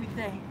bag for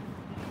everything.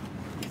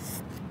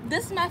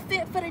 This is my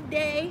fit for the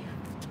day.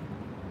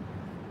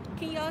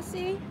 Can y'all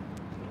see?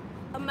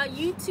 Got my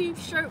YouTube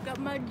shirt, got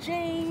my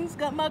jeans,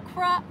 got my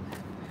Crocs.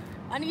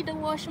 I need to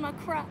wash my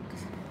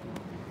Crocs.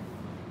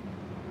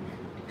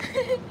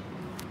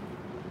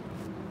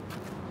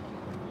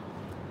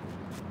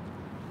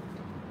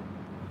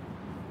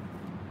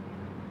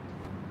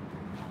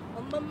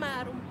 I'm a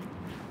model.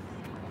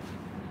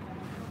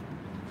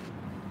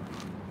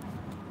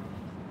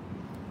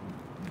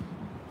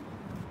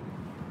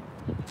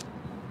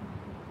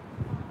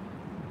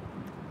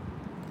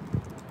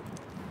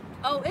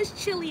 Oh, it's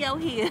chilly out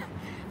here.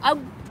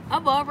 I'm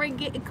already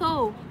getting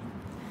cold.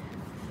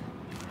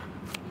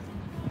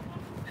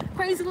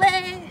 Crazy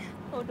leg.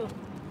 Hold on.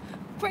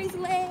 Crazy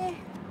leg.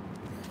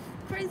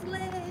 Crazy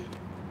leg.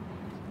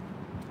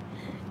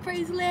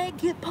 Crazy leg,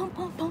 get pump,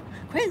 pump, pump.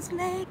 Crazy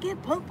leg,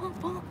 get pump, pump,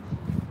 pump.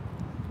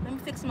 Let me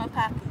fix my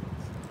pockets.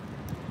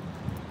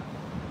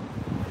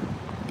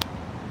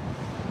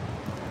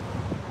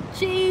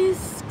 Jeez,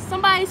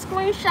 somebody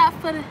screenshot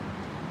for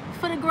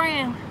the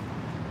gram.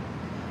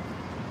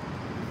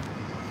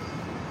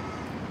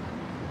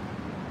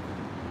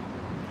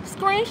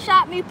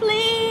 Screenshot me,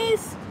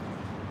 please.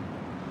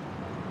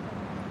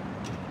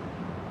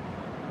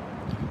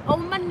 Oh,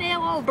 my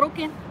nail all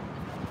broken.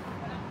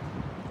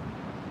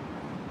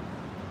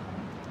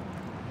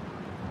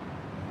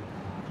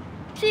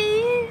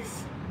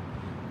 Jeez.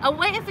 I'm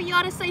waiting for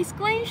y'all to say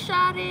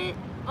screenshot it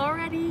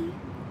already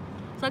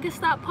so I can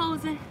stop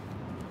posing.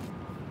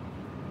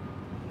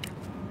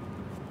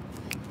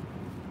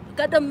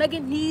 Got the mega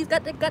knees,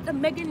 got the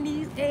mega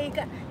knees. Hey,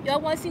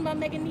 y'all want to see my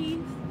mega knees?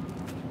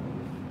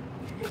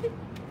 Got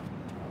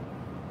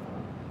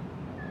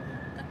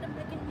the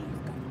mega knees,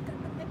 got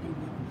the mega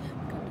knees.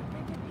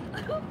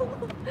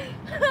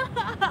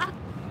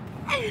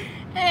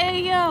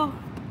 Hey, yo.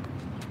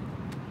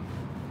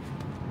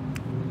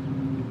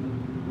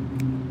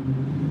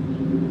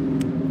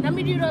 Let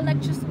me do the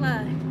electric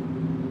slide.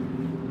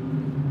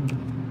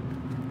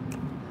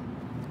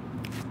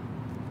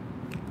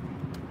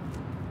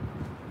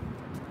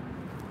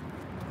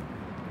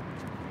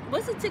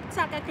 What's a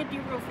TikTok I could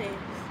do real fast?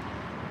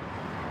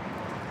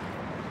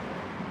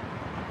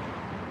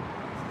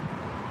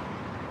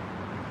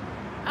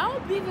 I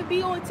don't even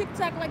be on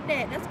TikTok like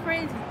that. That's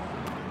crazy.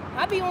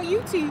 I be on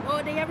YouTube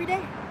all day, every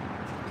day.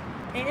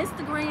 And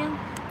Instagram.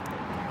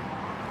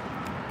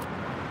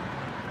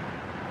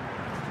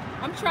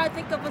 I'm trying to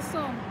think of a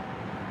song.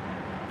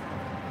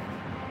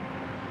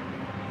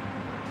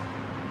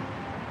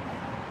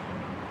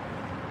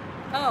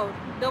 Oh,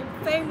 the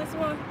famous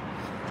one.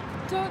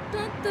 Dun,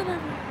 dun, dun, dun.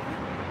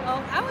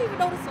 Oh, I don't even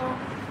know the song.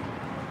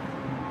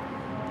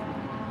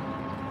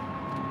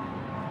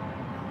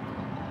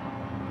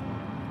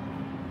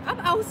 I'm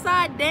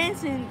outside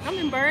dancing. I'm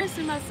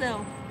embarrassing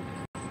myself.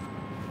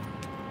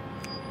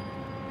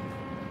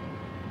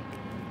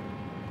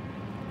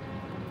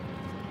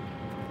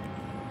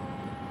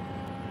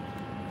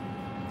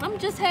 I'm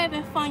just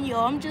having fun,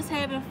 y'all. I'm just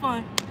having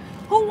fun.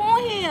 Who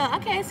on here? I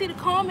can't see the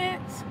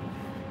comments.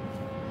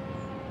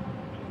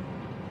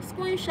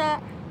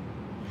 Screenshot.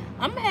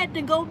 I'm gonna have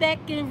to go back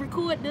and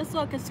record this so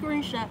I can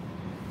screenshot.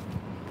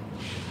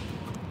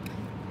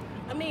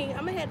 I'm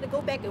gonna have to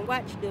go back and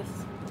watch this.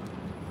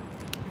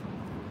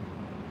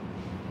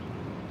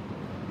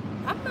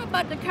 I'm not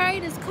about to carry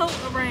this coat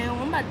around.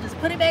 I'm about to just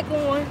put it back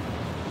on.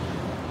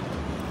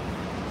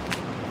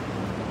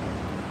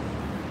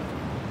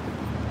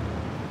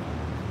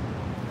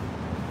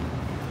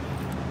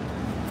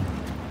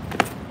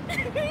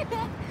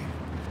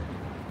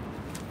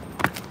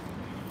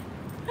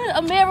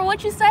 Amira,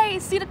 what you say?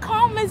 See, the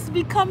comments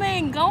be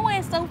coming and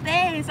going so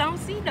fast. I don't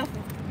see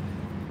nothing.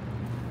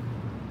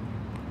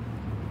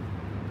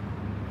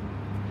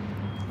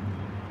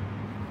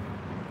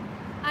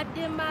 I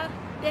did my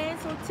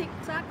dance on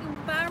TikTok and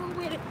viral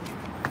with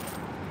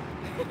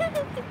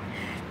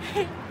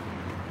it.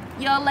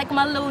 Y'all like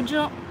my little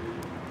jump?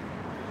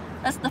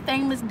 That's the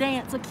famous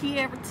dance of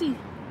Kiara T.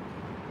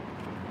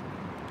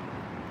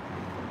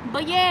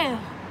 But yeah,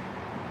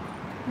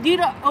 do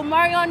the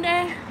Omari on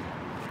there.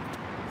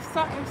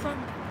 Something.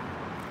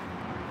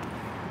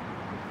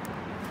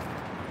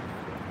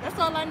 That's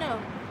all I know.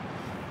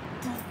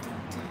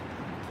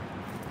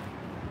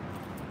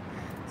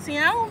 See,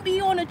 I don't be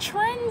on the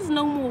trends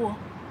no more.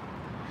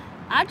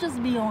 I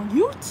just be on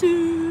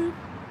YouTube.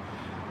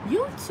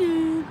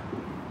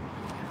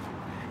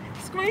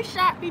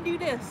 Screenshot me, do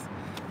this.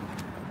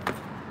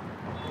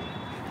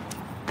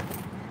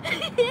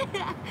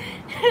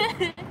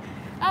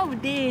 Oh,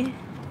 dear.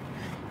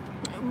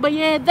 But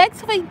yeah, thanks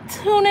for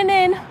tuning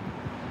in.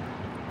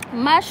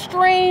 My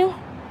stream.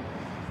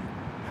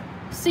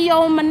 See you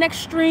on my next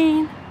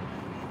stream,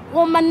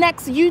 on my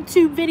next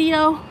YouTube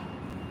video.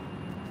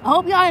 I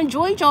hope y'all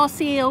enjoyed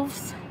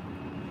yourselves.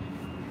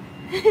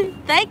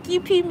 Thank you,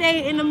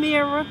 P-May in the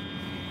mirror.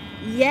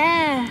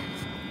 Yeah,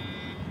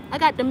 I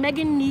got the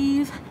mega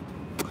knees.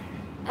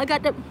 I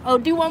got the, oh,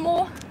 do one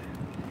more.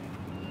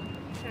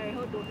 Alright,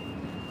 hold on.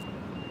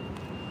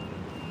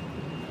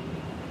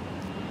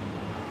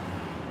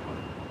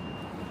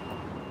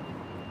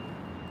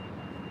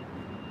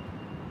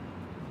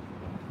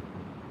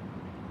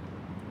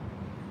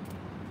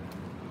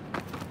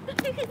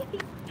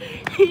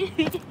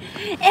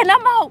 And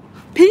I'm out.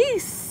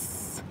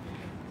 Peace.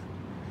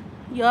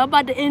 Y'all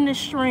about to end the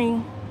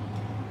stream.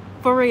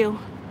 For real.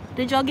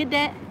 Did y'all get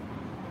that?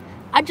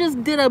 I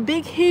just did a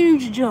big,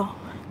 huge jump.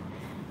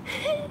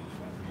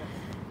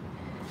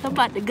 I'm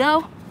about to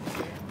go.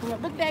 I'm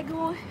gonna look back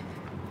on.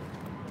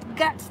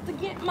 Got to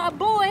get my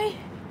boy.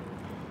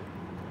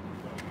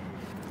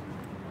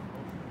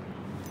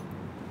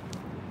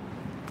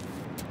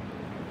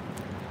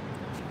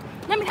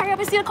 Let me hurry up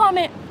and see the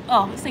comment.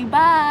 Oh, say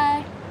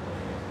bye.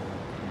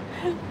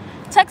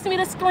 Text me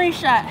the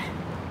screenshot.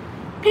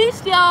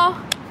 Peace,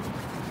 y'all.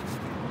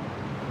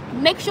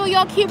 Make sure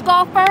y'all keep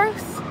God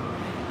first.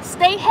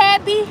 Stay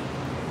happy.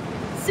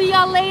 See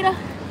y'all later.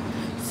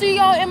 See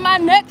y'all in my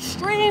next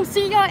stream.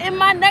 See y'all in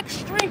my next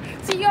stream.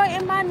 See y'all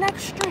in my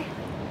next stream.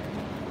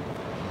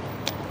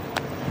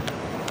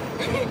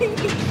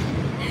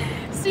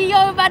 See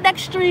y'all in my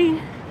next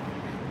stream.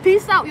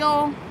 Peace out,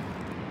 y'all.